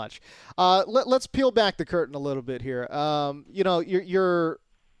 not so much. Let's peel back the curtain a little bit here. You know, your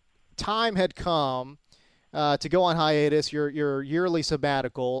time had come to go on hiatus, your yearly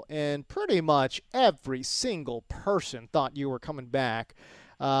sabbatical, and pretty much every single person thought you were coming back.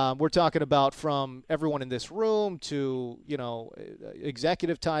 We're talking about from everyone in this room to, you know,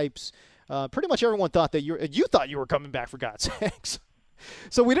 executive types. Pretty much everyone thought that you thought you were coming back, for God's sakes.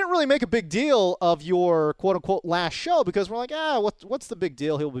 So we didn't really make a big deal of your quote-unquote last show because we're like, what's the big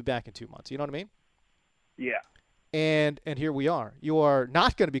deal? He'll be back in 2 months. You know what I mean? Yeah. And here we are. You are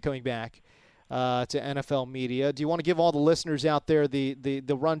not going to be coming back to NFL Media. Do you want to give all the listeners out there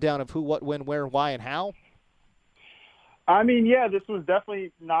the rundown of who, what, when, where, why, and how? I mean, yeah, this was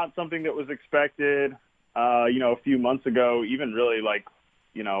definitely not something that was expected, you know, a few months ago, even really like,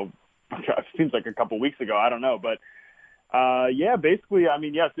 you know, it seems like a couple weeks ago. I don't know. But, yeah, basically, I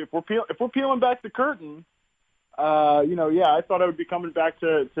mean, yes, if we're peeling back the curtain, you know, yeah, I thought I would be coming back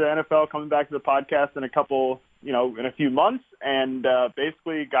to NFL, coming back to the podcast in a few months, and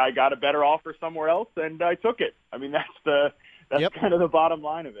basically, guy got a better offer somewhere else, and I took it. I mean, that's kind of the bottom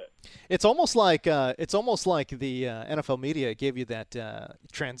line of it. It's almost like the NFL Media gave you that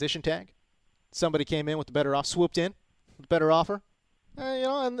transition tag. Somebody came in with a better offer, swooped in with a better offer, you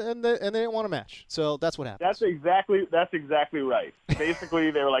know, and they didn't want to match. So that's what happened. That's exactly right.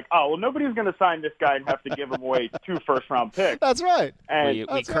 Basically, they were like, oh, well, nobody's going to sign this guy and have to give him away 2 first-round picks. That's right. And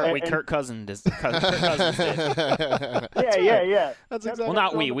Kirk Cousins did. Yeah. That's exactly. Well,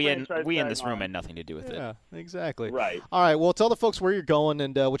 not we in this room had nothing to do with it. Yeah, exactly. Right. All right. Well, tell the folks where you're going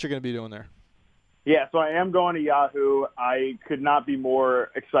and what you're going to be doing there. Yeah, so I am going to Yahoo. I could not be more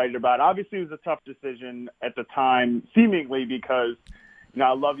excited about it. Obviously, it was a tough decision at the time, seemingly because, you know,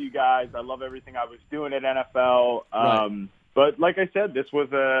 I love you guys. I love everything I was doing at NFL. Right. But like I said, this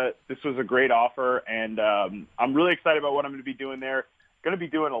was a great offer, and I'm really excited about what I'm going to be doing there. Going to be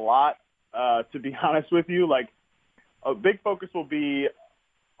doing a lot, to be honest with you. Like, a big focus will be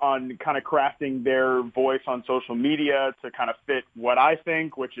on kind of crafting their voice on social media to kind of fit what I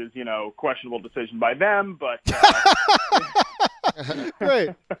think, which is, you know, questionable decision by them, but great.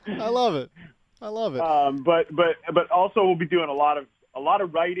 I love it. But also we'll be doing a lot of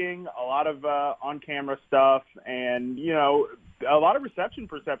writing, a lot of on-camera stuff, and, you know, a lot of reception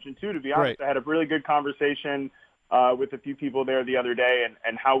perception too, to be honest. Great. I had a really good conversation with a few people there the other day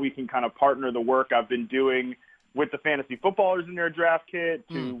and how we can kind of partner the work I've been doing with the fantasy footballers in their draft kit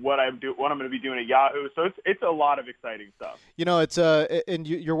to what I'm going to be doing at Yahoo. So it's a lot of exciting stuff. It's and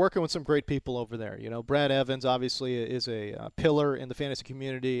you're working with some great people over there. Brad Evans obviously is a pillar in the fantasy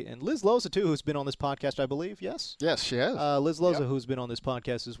community, and Liz Loza too, who's been on this podcast, I believe. Yes, she has. Liz Loza, who's been on this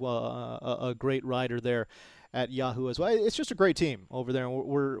podcast as well, a great writer there at Yahoo as well. It's just a great team over there, and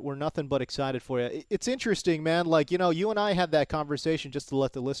we're nothing but excited for you. It's interesting, man. You and I had that conversation just to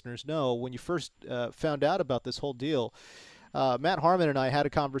let the listeners know when you first found out about this whole deal. Matt Harmon and I had a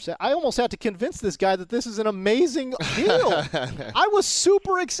conversation. I almost had to convince this guy that this is an amazing deal. I was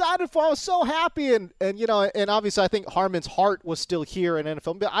super excited for it. I was so happy, and obviously I think Harmon's heart was still here in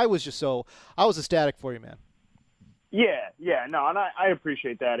NFL. But I was ecstatic for you, man. Yeah, no, and I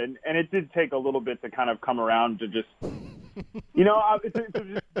appreciate that, and it did take a little bit to kind of come around to just, to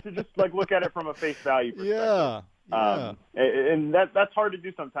just like look at it from a face value perspective. Yeah. And that's hard to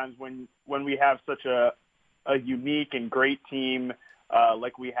do sometimes when we have such a unique and great team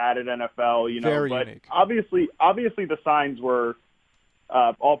like we had at NFL. Very but unique. Obviously the signs were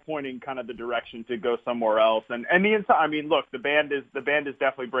all pointing kind of the direction to go somewhere else, and the inside. I mean, look, the band is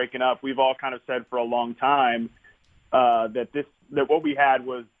definitely breaking up. We've all kind of said for a long time that what we had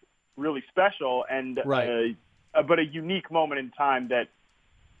was really special and right. But a unique moment in time that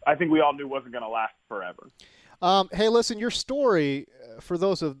I think we all knew wasn't going to last forever. Hey, listen, your story, for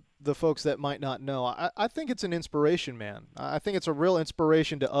those of the folks that might not know, I think it's an inspiration, man. I think it's a real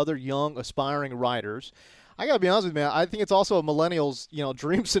inspiration to other young, aspiring writers. I got to be honest with you, man. I think it's also a millennial's,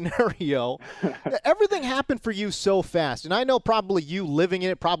 dream scenario. Everything happened for you so fast, and I know probably you living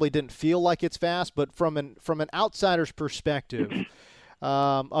in it probably didn't feel like it's fast, but from an outsider's perspective,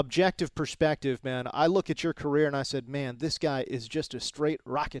 objective perspective, man, I look at your career and I said, man, this guy is just a straight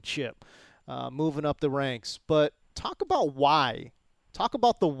rocket ship, moving up the ranks. But talk about why. Talk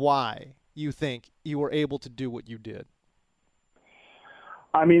about the why you think you were able to do what you did.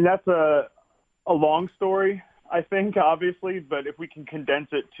 I mean, that's a long story, I think, obviously, but if we can condense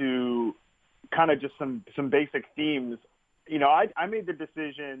it to kind of just some basic themes, I made the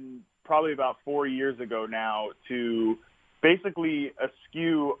decision probably about 4 years ago now to basically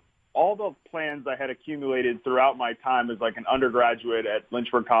eschew all the plans I had accumulated throughout my time as like an undergraduate at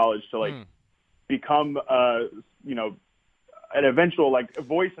Lynchburg College to become, an eventual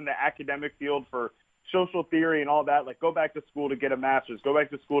voice in the academic field for social theory and all that, go back to school to get a master's, go back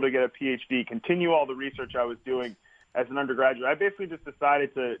to school to get a PhD, continue all the research I was doing as an undergraduate. I basically just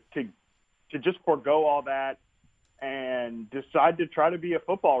decided to just forego all that and decide to try to be a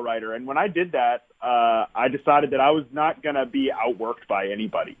football writer. And when I did that, I decided that I was not going to be outworked by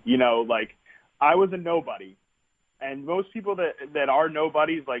anybody. I was a nobody. And most people that are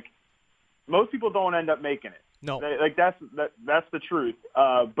nobodies, most people don't end up making it. No, that's the truth.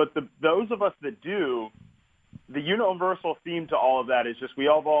 But those of us that do, the universal theme to all of that is just we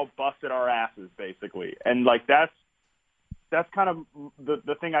all busted our asses basically, and that's kind of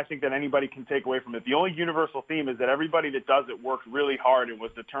the thing I think that anybody can take away from it. The only universal theme is that everybody that does it worked really hard and was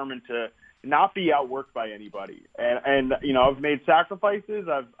determined to not be outworked by anybody. And I've made sacrifices.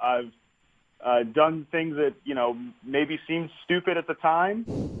 I've done things that, maybe seemed stupid at the time,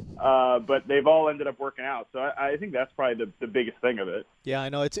 but they've all ended up working out. So I think that's probably the biggest thing of it. Yeah, I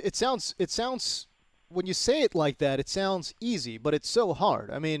know. It sounds when you say it like that, it sounds easy, but it's so hard.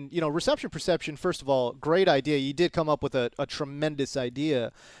 I mean, reception perception, first of all, great idea. You did come up with a tremendous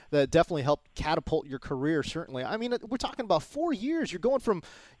idea that definitely helped catapult your career, certainly. I mean, we're talking about 4 years. You're going from,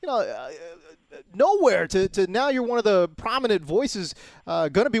 nowhere to now you're one of the prominent voices,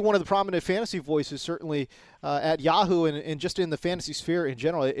 going to be one of the prominent fantasy voices, certainly at Yahoo and just in the fantasy sphere in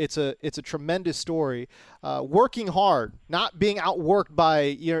general. It's a tremendous story. Working hard, not being outworked by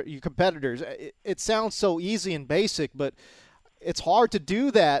your competitors. It sounds so easy and basic, but it's hard to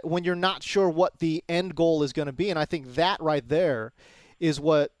do that when you're not sure what the end goal is going to be. And I think that right there is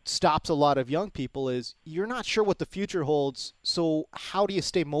what stops a lot of young people is you're not sure what the future holds. So how do you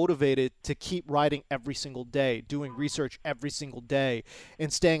stay motivated to keep writing every single day, doing research every single day,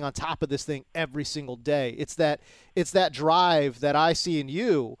 and staying on top of this thing every single day? It's that drive that I see in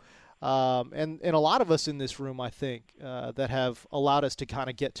you. And a lot of us in this room, I think, that have allowed us to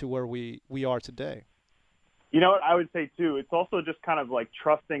kind of get to where we are today. You know what I would say too? It's also just kind of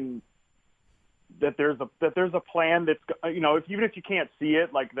trusting that there's a plan that's, even if you can't see it,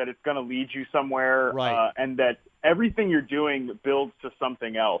 that it's going to lead you somewhere, right. And that everything you're doing builds to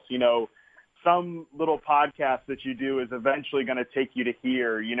something else. Some little podcast that you do is eventually going to take you to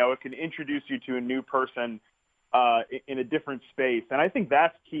here. It can introduce you to a new person in a different space. And I think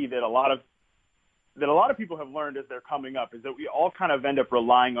that's key that a lot of people have learned as they're coming up is that we all kind of end up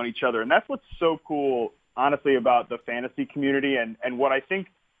relying on each other. And that's what's so cool honestly about the fantasy community and what I think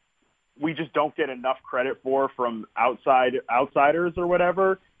we just don't get enough credit for from outsiders or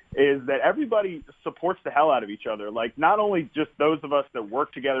whatever is that everybody supports the hell out of each other. Like, not only just those of us that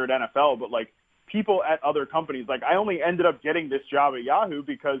work together at NFL, but like people at other companies. Like, I only ended up getting this job at Yahoo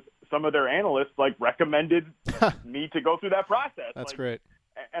because some of their analysts like recommended me to go through that process. That's like, great.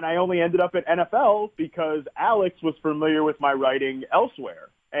 And I only ended up at NFL because Alex was familiar with my writing elsewhere.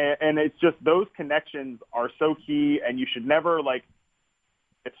 And it's just those connections are so key, and you should never like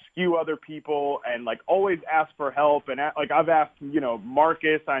skew other people and like always ask for help. And like I've asked,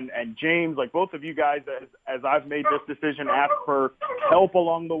 Marcus and James, like both of you guys, as I've made this decision, ask for help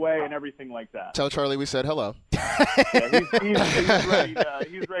along the way and everything like that. Tell Charlie we said hello. Yeah,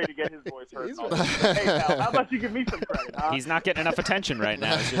 he's ready to get his voice heard. Hey, pal, how about you give me some credit, huh? He's not getting enough attention right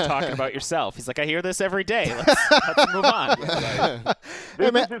now as you're talking about yourself. He's like, I hear this every day. Let's move on.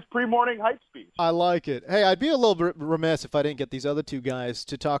 This is his pre-morning hype speech. I like it. Hey, I'd be a little bit remiss if I didn't get these other two guys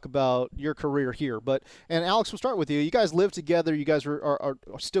to talk about your career here. And Alex, we'll start with you. You guys live together. You guys are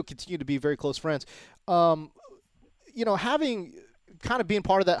still continue to be very close friends. Having kind of being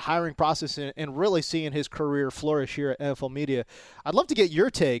part of that hiring process and really seeing his career flourish here at NFL Media, I'd love to get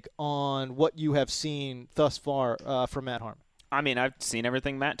your take on what you have seen thus far from Matt Harmon. I mean, I've seen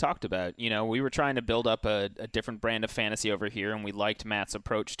everything Matt talked about. We were trying to build up a different brand of fantasy over here, and we liked Matt's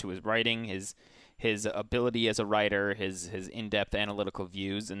approach to his writing, his ability as a writer, his in-depth analytical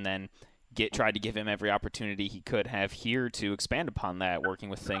views, and then tried to give him every opportunity he could have here to expand upon that, working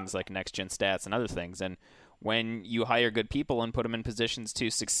with things like next-gen stats and other things. And when you hire good people and put them in positions to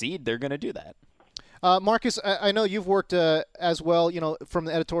succeed, they're going to do that. Marcus, I know you've worked as well, from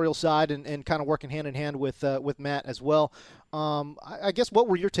the editorial side and kind of working hand in hand with Matt as well. I guess what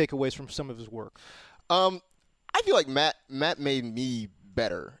were your takeaways from some of his work? I feel like Matt made me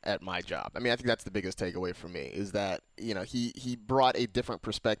better at my job. I mean, I think that's the biggest takeaway for me is that, he brought a different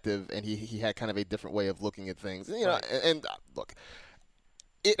perspective and he had kind of a different way of looking at things. And look,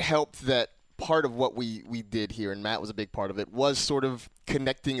 it helped that part of what we did here, and Matt was a big part of it, was sort of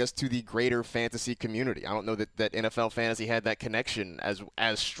connecting us to the greater fantasy community. I don't know that NFL fantasy had that connection as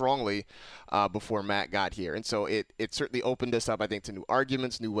strongly before Matt got here. And so it certainly opened us up, I think, to new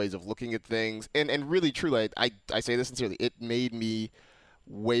arguments, new ways of looking at things. And really, truly, I say this sincerely, it made me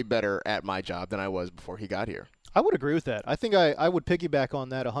way better at my job than I was before he got here. I would agree with that. I think I would piggyback on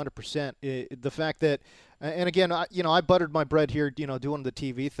that 100%. The fact that, and again, I buttered my bread here, doing the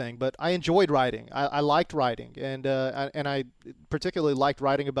TV thing, but I enjoyed writing. I liked writing, and I particularly liked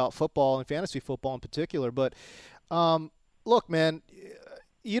writing about football and fantasy football in particular. But look, man,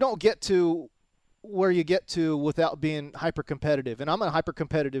 you don't get to where you get to without being hyper competitive, and I'm a hyper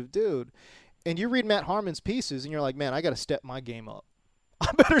competitive dude. And you read Matt Harmon's pieces, and you're like, man, I got to step my game up.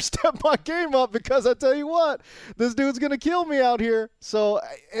 I better step my game up because I tell you what, this dude's going to kill me out here. So,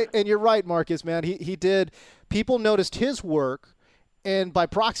 and you're right, Marcus, man. He did. People noticed his work and by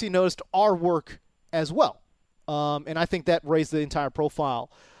proxy noticed our work as well. And I think that raised the entire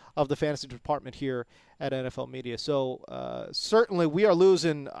profile of the fantasy department here at NFL Media. So certainly we are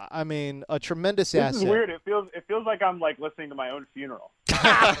losing, a tremendous asset. This is weird. It feels like I'm like listening to my own funeral.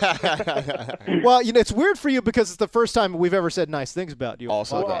 Well, it's weird for you because it's the first time we've ever said nice things about you.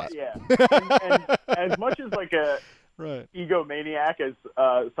 Also, yeah. And as much as like a egomaniac as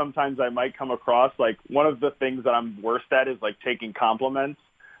sometimes I might come across, like one of the things that I'm worst at is like taking compliments.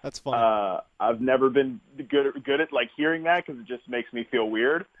 That's fun. I've never been good at like hearing that because it just makes me feel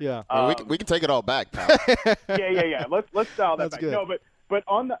weird. Yeah, we can take it all back, pal. Yeah. Let's dial that That's back. good. No, but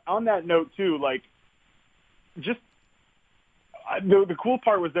on that note too, like just. The cool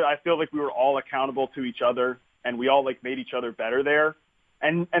part was that I feel like we were all accountable to each other and we all like made each other better there.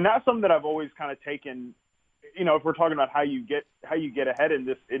 And that's something that I've always kind of taken, if we're talking about how you get ahead in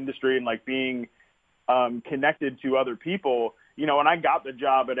this industry and like being connected to other people, when I got the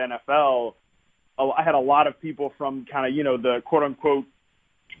job at NFL, I had a lot of people from kind of, the quote unquote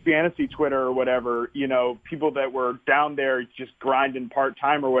fantasy Twitter or whatever, people that were down there just grinding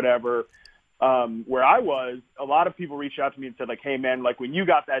part-time or whatever. Where I was, a lot of people reached out to me and said, like, hey, man, like, when you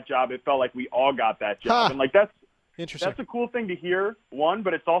got that job, it felt like we all got that job. And, like, that's interesting. That's a cool thing to hear, one,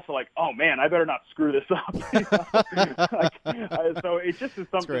 but it's also like, oh, man, I better not screw this up. So it just is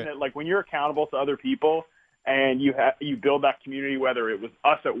something that, like, when you're accountable to other people and you build that community, whether it was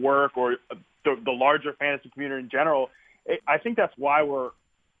us at work or the larger fantasy community in general, I think that's why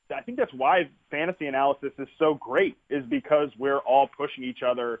fantasy analysis is so great, is because we're all pushing each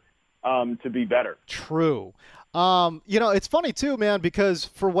other to be better. True. It's funny too, man, because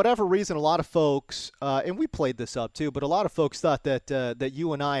for whatever reason, a lot of folks, and we played this up too, but a lot of folks thought that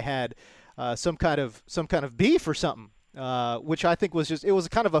you and I had some kind of beef or something, which I think was it was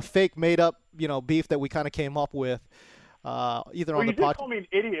kind of a fake made up beef that we kind of came up with. Either on the podcast. You did call me an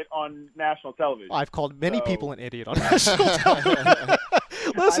idiot on national television. I've called many people an idiot on national television.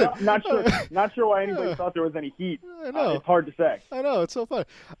 Listen, not sure why anybody thought there was any heat. I know. It's hard to say. I know, it's so funny.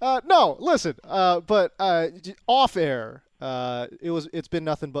 No, listen, but off air, it's been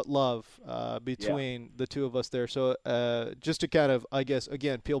nothing but love between the two of us there. So just to kind of, I guess,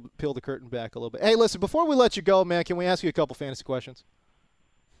 again, peel the curtain back a little bit. Hey, listen, before we let you go, man, can we ask you a couple fantasy questions?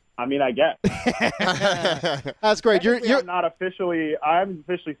 I mean, I guess. That's great. I haven't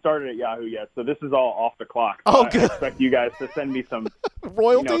officially started at Yahoo yet, so this is all off the clock. Oh, good. I expect you guys to send me some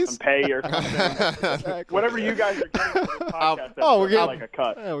royalties, some pay or something. Exactly. Whatever you guys are getting for this podcast, we're getting like a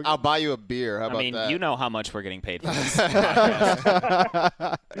cut. I'll buy you a beer. How about that? You know how much we're getting paid for this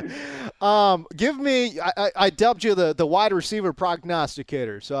podcast. Give me. I dubbed you the wide receiver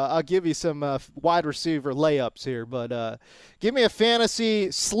prognosticator, so I'll give you some wide receiver layups here. But give me a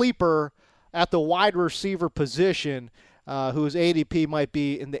fantasy sleeper at the wide receiver position whose ADP might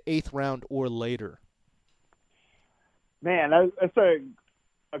be in the 8th round or later. Man, that's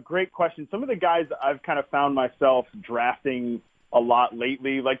a great question. Some of the guys I've kind of found myself drafting a lot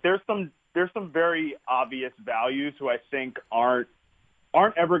lately, like there's some very obvious values who I think aren't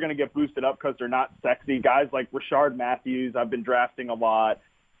ever going to get boosted up because they're not sexy. Guys like Rashard Matthews, I've been drafting a lot.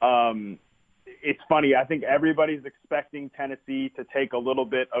 It's funny. I think everybody's expecting Tennessee to take a little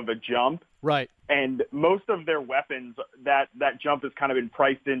bit of a jump. Right. And most of their weapons, that jump has kind of been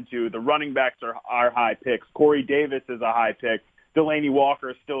priced into. The running backs are high picks. Corey Davis is a high pick. Delaney Walker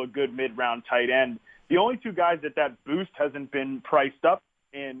is still a good mid-round tight end. The only two guys that boost hasn't been priced up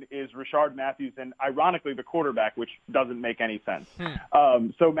in is Rashard Matthews and, ironically, the quarterback, which doesn't make any sense.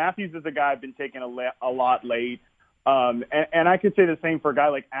 So Matthews is a guy I've been taking a lot late. And I could say the same for a guy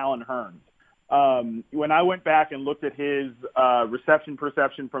like Allen Hurns. When I went back and looked at his reception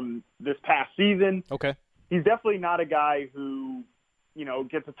perception from this past season, okay, he's definitely not a guy who,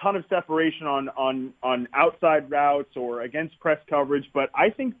 gets a ton of separation on outside routes or against press coverage. But I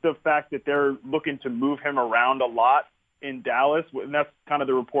think the fact that they're looking to move him around a lot in Dallas, and that's kind of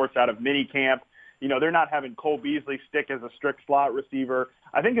the reports out of minicamp, they're not having Cole Beasley stick as a strict slot receiver.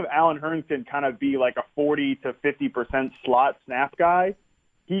 I think if Allen Hurns can kind of be like a 40 to 50% slot snap guy,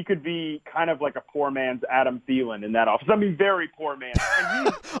 he could be kind of like a poor man's Adam Thielen in that offense. I mean, very poor man.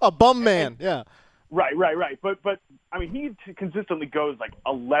 And a bum man, yeah. Right. But I mean, he consistently goes like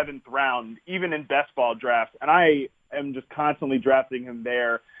 11th round, even in best ball drafts, and I am just constantly drafting him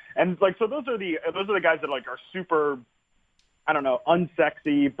there. And so those are the guys that are super, I don't know,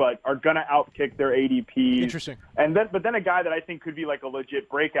 unsexy, but are gonna outkick their ADP. Interesting. But then a guy that I think could be like a legit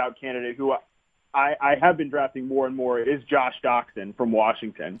breakout candidate who I have been drafting more and more is Josh Doctson from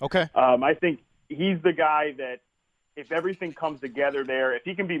Washington. Okay. I think he's the guy that if everything comes together there, if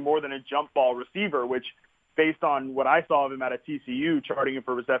he can be more than a jump ball receiver, which based on what I saw of him at a TCU, charting him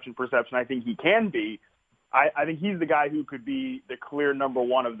for reception perception, I think he can be. I think he's the guy who could be the clear number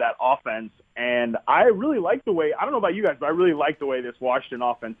one of that offense. And I really like the way, I don't know about you guys, but I really like the way this Washington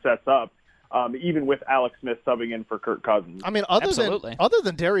offense sets up. Even with Alex Smith subbing in for Kirk Cousins. I mean, other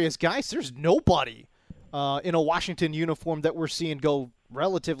than Darius Geis, there's nobody in a Washington uniform that we're seeing go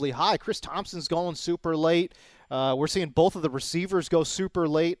relatively high. Chris Thompson's going super late. We're seeing both of the receivers go super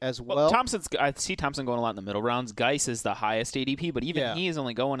late as well. I see Thompson going a lot in the middle rounds. Geis is the highest ADP, but even he is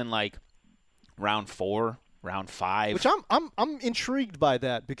only going in like round 4, round 5. Which I'm intrigued by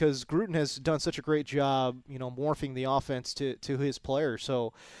that because Gruden has done such a great job, morphing the offense to his players.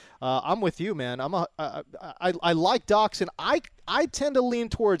 So I'm with you, man. I like Doctson. I tend to lean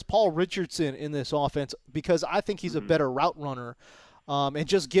towards Paul Richardson in this offense because I think he's a better route runner. And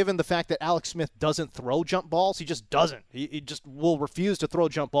just given the fact that Alex Smith doesn't throw jump balls, he just doesn't. He just will refuse to throw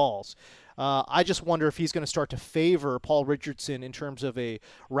jump balls. I just wonder if he's going to start to favor Paul Richardson in terms of a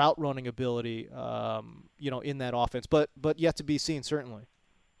route running ability, in that offense. But yet to be seen, certainly.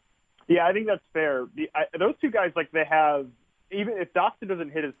 Yeah, I think that's fair. Those two guys, they have, even if Doctson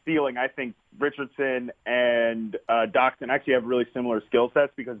doesn't hit his ceiling, I think Richardson and Doctson actually have really similar skill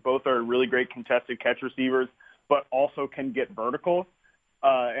sets because both are really great contested catch receivers, but also can get vertical.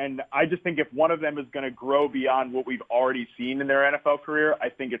 And I just think if one of them is going to grow beyond what we've already seen in their NFL career, I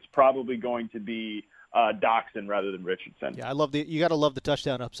think it's probably going to be Doctson rather than Richardson. Yeah, you got to love the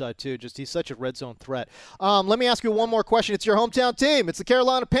touchdown upside too. Just he's such a red zone threat. Let me ask you one more question. It's your hometown team. It's the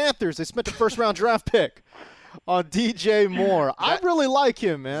Carolina Panthers. They spent a first-round draft pick on DJ Moore. I really like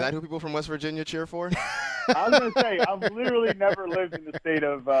him, man. Is that who people from West Virginia cheer for? I was going to say, I've literally never lived in the state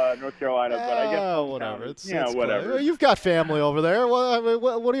of North Carolina, but I guess whatever. It's whatever. You've got family over there.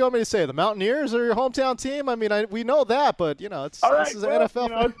 What do you want me to say? The Mountaineers are your hometown team? I mean, we know that, but, it's all right, this is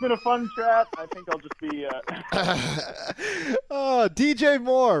NFL. It's been a fun chat. I think I'll just be DJ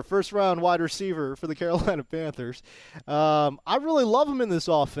Moore, first-round wide receiver for the Carolina Panthers. I really love him in this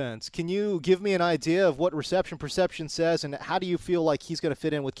offense. Can you give me an idea of what reception perception says, and how do you feel like he's going to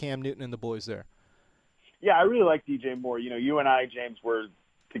fit in with Cam Newton and the boys there? Yeah, I really like DJ Moore. You and I, James, were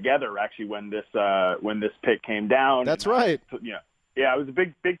together actually when this pick came down. That's right. I was a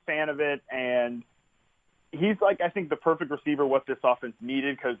big fan of it, and he's I think the perfect receiver what this offense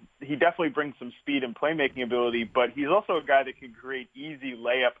needed, because he definitely brings some speed and playmaking ability, but he's also a guy that can create easy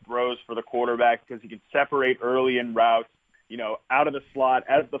layup throws for the quarterback because he can separate early in routes, out of the slot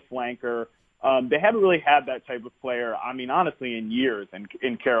as the flanker. They haven't really had that type of player, honestly, in years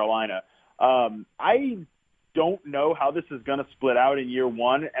in Carolina. I don't know how this is going to split out in year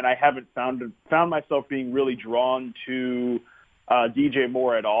one, and I haven't found myself being really drawn to DJ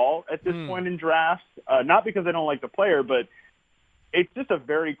Moore at all at this point in drafts. Not because I don't like the player, but it's just a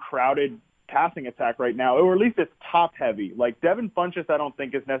very crowded passing attack right now, or at least it's top-heavy. Devin Funchess I don't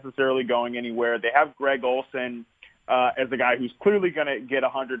think is necessarily going anywhere. They have Greg Olsen as a guy who's clearly going to get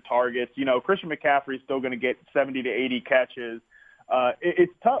 100 targets. Christian McCaffrey is still going to get 70 to 80 catches.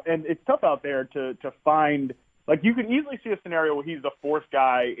 It's tough, and it's tough out there to find. You could easily see a scenario where he's the fourth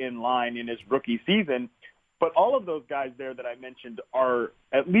guy in line in his rookie season, but all of those guys there that I mentioned are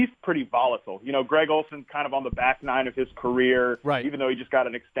at least pretty volatile. Greg Olson's kind of on the back nine of his career, right, even though he just got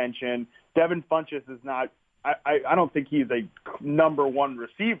an extension. Devin Funchess is not. I don't think he's a number one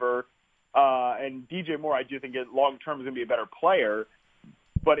receiver, and DJ Moore I do think long term is going to be a better player.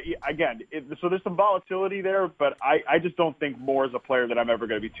 But again, so there's some volatility there, but I just don't think Moore is a player that I'm ever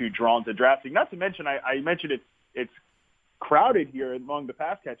going to be too drawn to drafting. Not to mention, I mentioned it's crowded here among the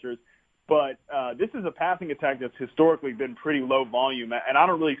pass catchers, but this is a passing attack that's historically been pretty low volume, and I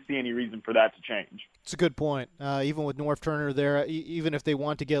don't really see any reason for that to change. It's a good point. Even with North Turner there, even if they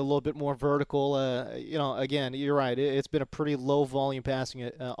want to get a little bit more vertical, again, you're right. It's been a pretty low volume passing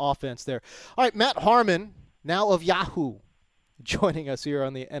offense there. All right, Matt Harmon, now of Yahoo, joining us here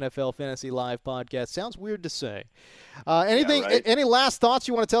on the NFL Fantasy Live podcast. Sounds weird to say. Any last thoughts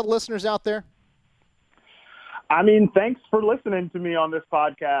you want to tell the listeners out there? Thanks for listening to me on this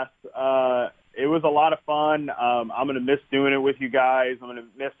podcast. It was a lot of fun. I'm going to miss doing it with you guys. I'm going to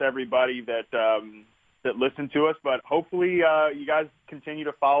miss everybody that listened to us, but hopefully you guys continue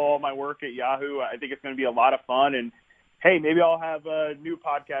to follow all my work at Yahoo. I think it's going to be a lot of fun, and hey, maybe I'll have a new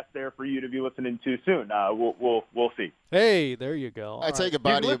podcast there for you to be listening to soon. We'll see. Hey, there you go. I tell you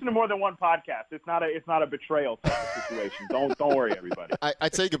goodbye to you. Listen to more than one podcast. It's not a betrayal type of situation. Don't worry, everybody. I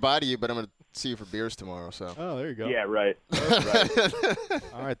say goodbye to you, but I'm going to see you for beers tomorrow. So. Oh, there you go. Yeah, right.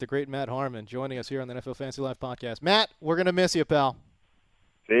 All right, the great Matt Harmon joining us here on the NFL Fantasy Live podcast. Matt, we're going to miss you, pal.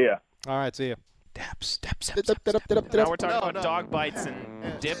 See ya. All right, see ya. Daps. Now we're talking about dog bites and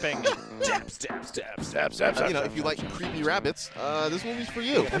dipping. Daps. If you like creepy rabbits, this movie's for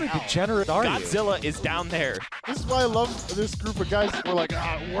you. What kind of degenerate are you? Godzilla is down there. This is why I love this group of guys. We're like,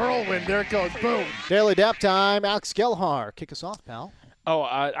 whirlwind, there it goes, boom. Daily Dap time. Alex Gelhar, kick us off, pal. Oh,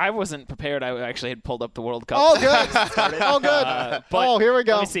 I wasn't prepared. I actually had pulled up the World Cup. Oh, good. But here we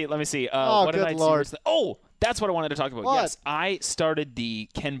go. Let me see. What did I Lord. That's what I wanted to talk about. What? Yes, I started the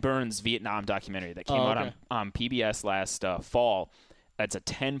Ken Burns Vietnam documentary that came out on PBS last fall. It's a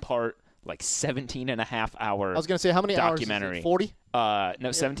 10-part, 17.5-hour. I was going to say, how many documentary. Hours? 40?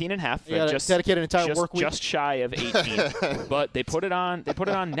 No, 17 and a half. Just dedicate an entire work week. Just shy of 18. But they put it on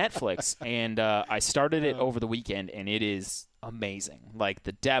Netflix, and I started it over the weekend, and it is amazing.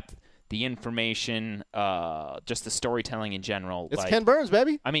 The depth, the information, just the storytelling in general. It's Ken Burns,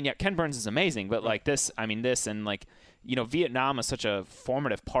 baby. Ken Burns is amazing, but this and Vietnam is such a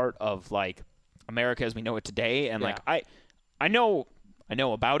formative part of America as we know it today, and I know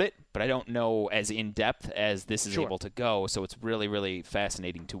about it, but I don't know as in depth as this is able to go. So it's really, really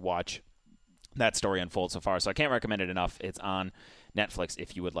fascinating to watch that story unfold so far. So I can't recommend it enough. It's on Netflix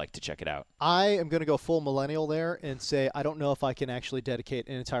if you would like to check it out. I am going to go full millennial there and say I don't know if I can actually dedicate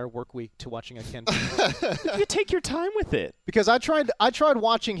an entire work week to watching a Ken Burns. You take your time with it. Because I tried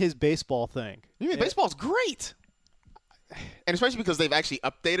watching his baseball thing. Baseball's great. And especially because they've actually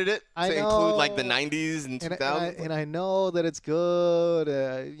updated it to include the 90s and 2000s. And I know that it's good.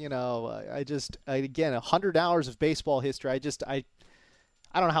 Again, 100 hours of baseball history.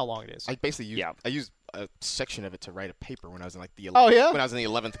 I don't know how long it is. I basically used a section of it to write a paper when I was in when I was in the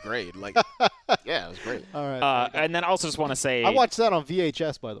 11th grade. Yeah, it was great. All right. And then I also just want to say I watched that on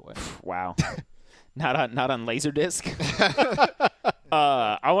VHS, by the way. Wow. not on Laserdisc.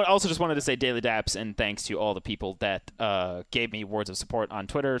 I also just wanted to say daily daps and thanks to all the people that gave me words of support on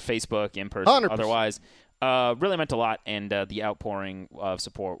Twitter, Facebook, in person, 100%. otherwise. Really meant a lot, and the outpouring of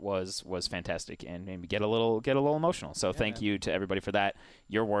support was fantastic and made me get a little emotional. So thank you to everybody for that.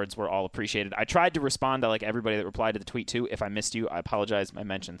 Your words were all appreciated. I tried to respond to like everybody that replied to the tweet too. If I missed you, I apologize. My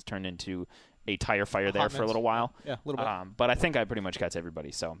mentions turned into a tire fire there for a little while. Yeah, a little bit. But I think I pretty much got to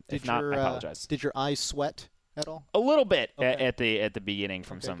everybody. So if not, I apologize. Did your eyes sweat at all? A little bit Okay. at the beginning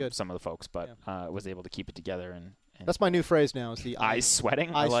from some of the folks, but was able to keep it together and that's my new phrase now. Is the eyes sweating?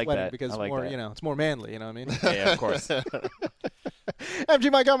 Eyes I like sweating that because I like more, that. it's more manly. You know what I mean? Yeah, of course.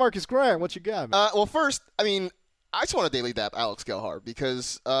 MG, my guy Marcus Graham, what you got, man? Well, first, I mean, I just want to daily dap Alex Gelhar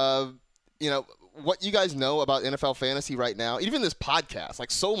because, what you guys know about NFL fantasy right now, even this podcast, like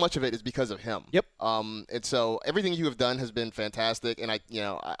so much of it is because of him. Yep. And so everything you have done has been fantastic. And I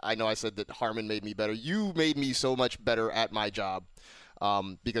know I said that Harmon made me better. You made me so much better at my job.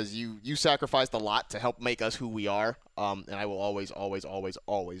 Because you sacrificed a lot to help make us who we are, and I will always, always, always,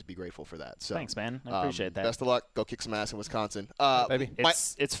 always be grateful for that. So thanks, man. I appreciate that. Best of luck. Go kick some ass in Wisconsin, baby.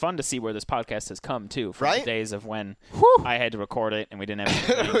 It's fun to see where this podcast has come too. From Right? the days of when I had to record it and we didn't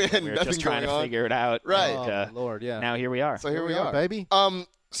have anything. we were just trying to figure it out. Right. And, Lord, yeah. Now here we are. So here we are, baby.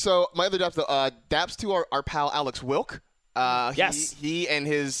 So my other daps, daps to our pal Alex Wilk. Yes. He and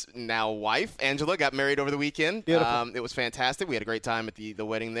his now wife, Angela, got married over the weekend. Beautiful. It was fantastic. We had a great time at the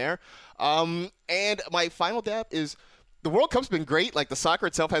wedding there. And my final dap is the World Cup's been great. Like, the soccer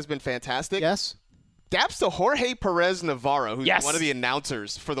itself has been fantastic. Yes. Daps to Jorge Perez Navarro, who's Yes. one of the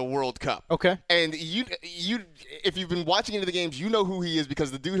announcers for the World Cup. Okay. And you, if you've been watching into the games, you know who he is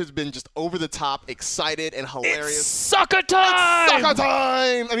because the dude has been just over the top, excited, and hilarious. It's soccer time! Soccer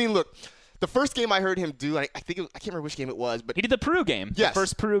time! I mean, look. The first game I heard him do, I think I can't remember which game it was, but He did the Peru game. Yes. The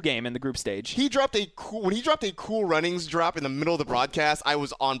first Peru game in the group stage. when he dropped a cool runnings drop in the middle of the broadcast, I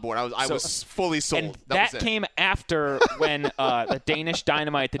was on board. I was fully sold. And that that was it. came after when the Danish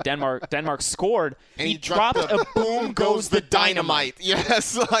Dynamite, Denmark scored. And he dropped the a boom goes the dynamite.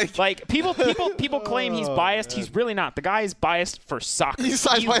 Yes, Like people claim he's biased. He's really not. The guy is biased for soccer. He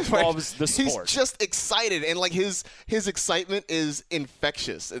loves the sport. He's just excited, and like his excitement is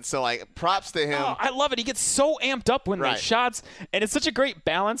infectious. And so, like, props to him. Oh, I love it. He gets so amped up when Right. there's shots, and it's such a great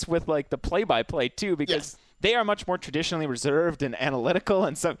balance with like the play-by-play too, because Yes. they are much more traditionally reserved and analytical,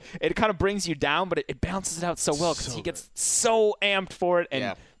 and so it kind of brings you down, but it balances it out so well because he gets so amped for it, and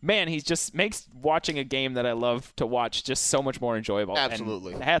Yeah. man, he just makes watching a game that I love to watch just so much more enjoyable.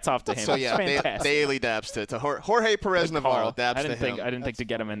 Absolutely. And hats off to him. So It's yeah, fantastic. daily daps to Jorge Perez Good Navarro. call. Daps I didn't to him. think to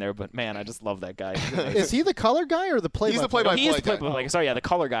get him in there, but man, I just love that guy. Is he the color guy or the play-by-play? He's the play-by-play. He is the guy. play-by-play. Sorry, yeah, the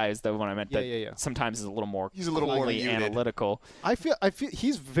color guy is the one I meant. Yeah, that yeah. Sometimes is a little more. He's a little more clearly muted. analytical. I feel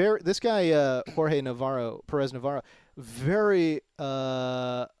he's this guy Jorge Perez Navarro, very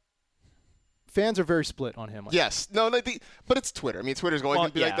fans are very split on him. Yes, no, but it's Twitter. I mean, Twitter's always Well,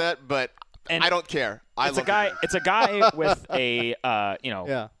 going to be like yeah. that, but And I don't care. It's a guy with a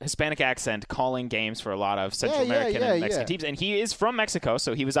Yeah. Hispanic accent calling games for a lot of Central Yeah, American and Mexican yeah. teams, and he is from Mexico,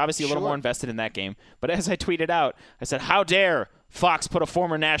 so he was obviously a little Sure. more invested in that game. But as I tweeted out, I said, "How dare Fox put a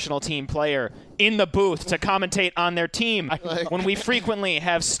former national team player in the booth to commentate on their team when we frequently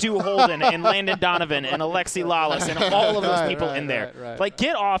have Stu Holden and Landon Donovan and Alexi Lawless and all of those people in there? right. Like,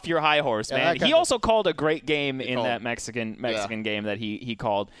 get off your high horse, Yeah, man." that He kind of- also called a great game in called- that Mexican game that he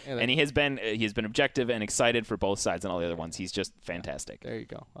called, Yeah, and he has been objective and excited for both sides and all the other ones. He's just fantastic. There you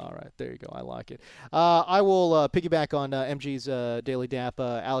go. All right, there you go. I like it. I will piggyback on MG's Daily Dap,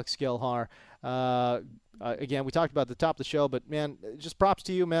 Alex Gelhar. Again, we talked about the top of the show, but, man, just props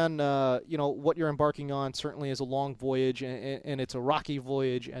to you, man. What you're embarking on certainly is a long voyage, and it's a rocky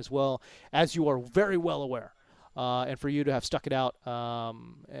voyage as well, as you are very well aware. And for you to have stuck it out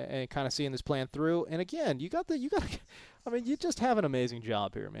and kind of seeing this plan through. And, again, you just have an amazing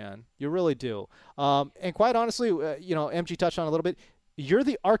job here, man. You really do. And quite honestly, MG touched on it a little bit. You're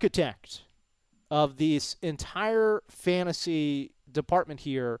the architect of this entire fantasy department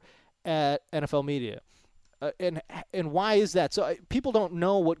here at NFL Media. And why is that? So people don't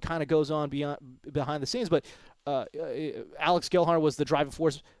know what kind of goes on behind the scenes, but Alex Gelhar was the driving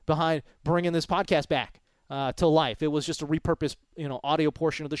force behind bringing this podcast back to life. It was just a repurposed, audio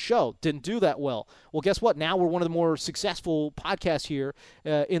portion of the show. Didn't do that well. Well, guess what? Now we're one of the more successful podcasts here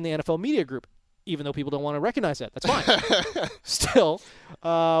in the NFL Media Group. even though people don't want to recognize that. That's fine. Still,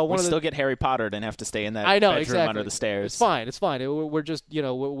 still get Harry Pottered and have to stay in that bedroom under the stairs. It's fine. It's fine. We're just,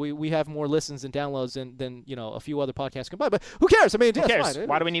 we have more listens and downloads than a few other podcasts combined. But who cares? I mean, who cares?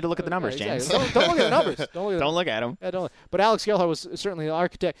 Why do we need to look at the numbers, James? Don't look at the numbers. Don't look at them. Yeah, don't. But Alex Gelhar was certainly the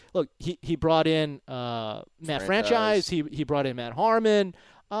architect. Look, he brought in Matt Franchise. He brought in Matt Harmon,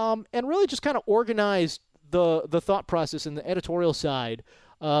 and really just kind of organized the thought process and the editorial side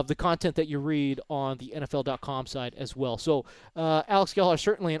of the content that you read on the NFL.com side as well. So Alex Gelhar is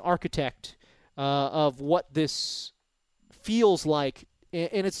certainly an architect of what this feels like,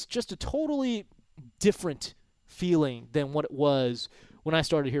 and it's just a totally different feeling than what it was when I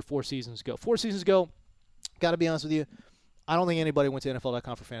started here 4 seasons ago. 4 seasons ago, got to be honest with you, I don't think anybody went to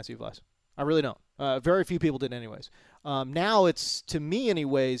NFL.com for fantasy advice. I really don't. Very few people did anyways. Now it's, to me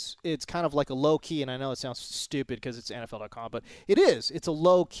anyways, it's kind of like a low-key, and I know it sounds stupid because it's NFL.com, but it is. It's a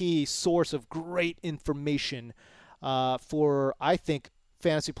low-key source of great information for, I think,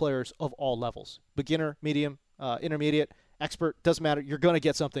 fantasy players of all levels. Beginner, medium, intermediate, expert, doesn't matter. You're going to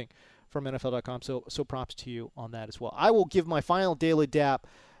get something from NFL.com, so props to you on that as well. I will give my final daily dap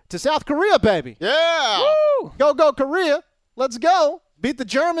to South Korea, baby. Yeah! Woo! Go, Korea. Let's go. Beat the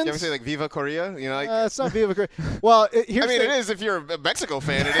Germans. You ever say, like, Viva Korea? It's not Viva Korea. Well, it is if you're a Mexico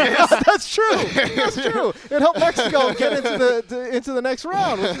fan. It is. That's true. That's true. It helped Mexico get into the next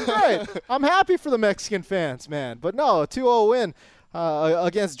round, which is great. I'm happy for the Mexican fans, man. But no, a 2-0 win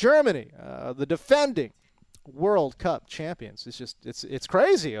against Germany, the defending World Cup champions. It's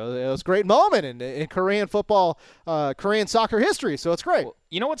crazy. It was a great moment in Korean football, Korean soccer history. So it's great. Well,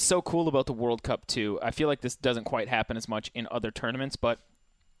 you know what's so cool about the World Cup too? I feel like this doesn't quite happen as much in other tournaments, but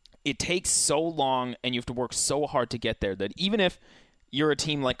it takes so long and you have to work so hard to get there that even if you're a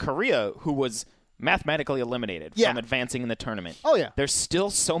team like Korea, who was mathematically eliminated from advancing in the tournament. Oh, yeah. There's still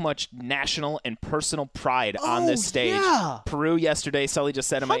so much national and personal pride on this stage. Yeah. Peru yesterday, Sully just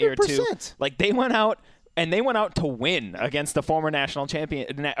said in my ear too. Like, they went out to win against the former national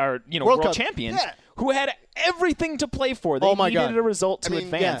champion, or world champions, who had everything to play for. They needed a result to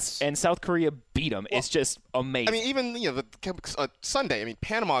advance, and South Korea beat them. It's just amazing. I mean, even Sunday.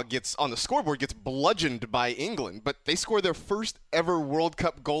 Panama on the scoreboard gets bludgeoned by England, but they scored their first ever World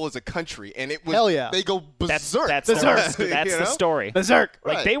Cup goal as a country, and it was they go berserk. That's the story. Berserk.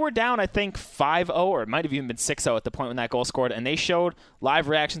 Like, they were down, I think 5-0, or it might have even been 6-0 at the point when that goal scored, and they showed live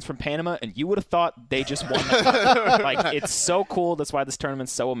reactions from Panama, and you would have thought they just won. Like, it's so cool. That's why this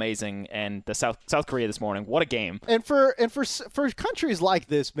tournament's so amazing. And the South Korea this morning, what a game! And for countries like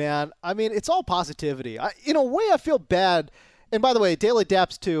this, man, I mean, it's all positivity. In a way, I feel bad. And by the way, daily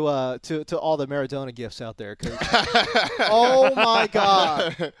daps to all the Maradona gifts out there. Oh my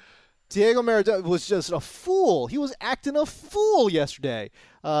God, Diego Maradona was just a fool. He was acting a fool yesterday.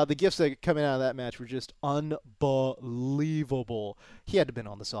 The gifts that coming out of that match were just unbelievable. He had to have been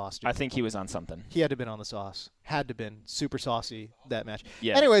on the sauce, dude. I think he was on something. He had to have been on the sauce. Had to have been super saucy, that match.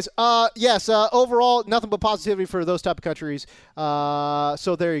 Yeah. Anyways, yes, overall, nothing but positivity for those type of countries.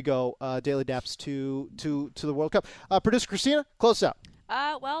 So there you go. Daily daps to the World Cup. Producer Christina, close out.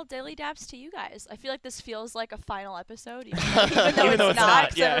 Well, daily daps to you guys. I feel like this feels like a final episode, even though it's not,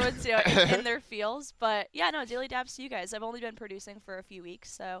 because everyone's in their feels. But yeah, no, daily daps to you guys. I've only been producing for a few weeks,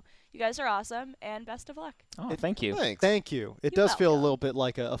 so you guys are awesome, and best of luck. Oh, thank you. Thanks. Thank you. It does feel a little bit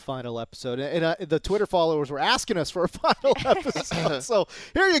like a final episode, and the Twitter followers were asking us for a final episode. So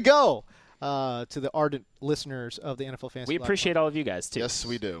here you go. To the ardent listeners of the NFL Fantasy We appreciate all of you guys, too. Yes,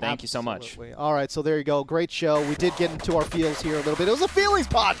 we do. Thank you so much. All right, so there you go. Great show. We did get into our feels here a little bit. It was a feelings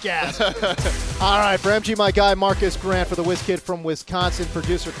podcast. All right, for MG, my guy, Marcus Grant, for the Whiz Kid from Wisconsin,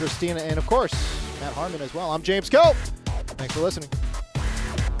 producer Christina, and, of course, Matt Harmon as well. I'm James Cope. Thanks for listening.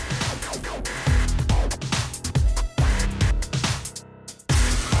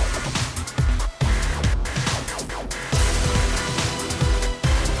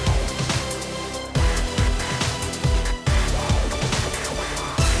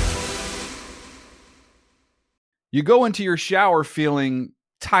 You go into your shower feeling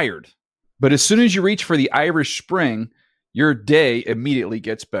tired, but as soon as you reach for the Irish Spring, your day immediately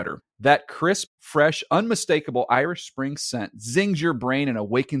gets better. That crisp, fresh, unmistakable Irish Spring scent zings your brain and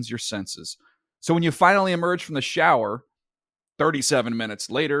awakens your senses. So when you finally emerge from the shower, 37 minutes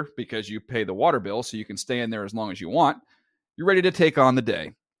later, because you pay the water bill so you can stay in there as long as you want, you're ready to take on the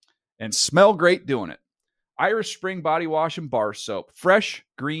day and smell great doing it. Irish Spring Body Wash and Bar Soap. Fresh,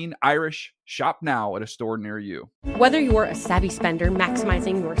 green, Irish, Shop now at a store near you. Whether you're a savvy spender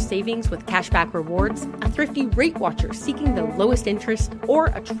maximizing your savings with cashback rewards, a thrifty rate watcher seeking the lowest interest, or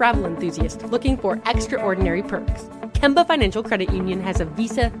a travel enthusiast looking for extraordinary perks, Kemba Financial Credit Union has a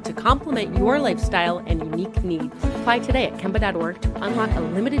visa to complement your lifestyle and unique needs. Apply today at Kemba.org to unlock a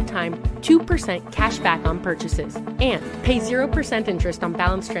limited-time 2% cash back on purchases and pay 0% interest on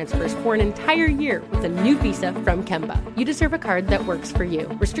balance transfers for an entire year with a new visa from Kemba. You deserve a card that works for you.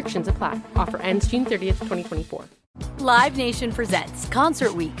 Restrictions apply. Offer ends June 30th, 2024. Live Nation presents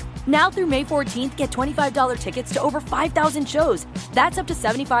Concert Week. Now through May 14th, get $25 tickets to over 5,000 shows. That's up to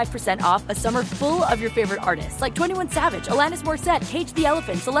 75% off a summer full of your favorite artists like 21 Savage, Alanis Morissette, Cage the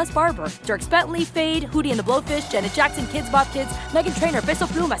Elephant, Celeste Barber, Dierks Bentley, Fade, Hootie and the Blowfish, Janet Jackson, Kidz Bop Kids, Meghan Trainor, Bissell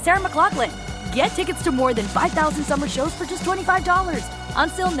Pluma, Sarah McLachlan. Get tickets to more than 5,000 summer shows for just $25.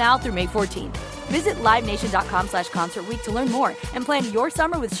 Until now through May 14th. Visit LiveNation.com/Concert Week to learn more and plan your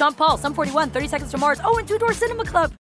summer with Sean Paul, Sum 41, 30 Seconds to Mars, and Two Door Cinema Club.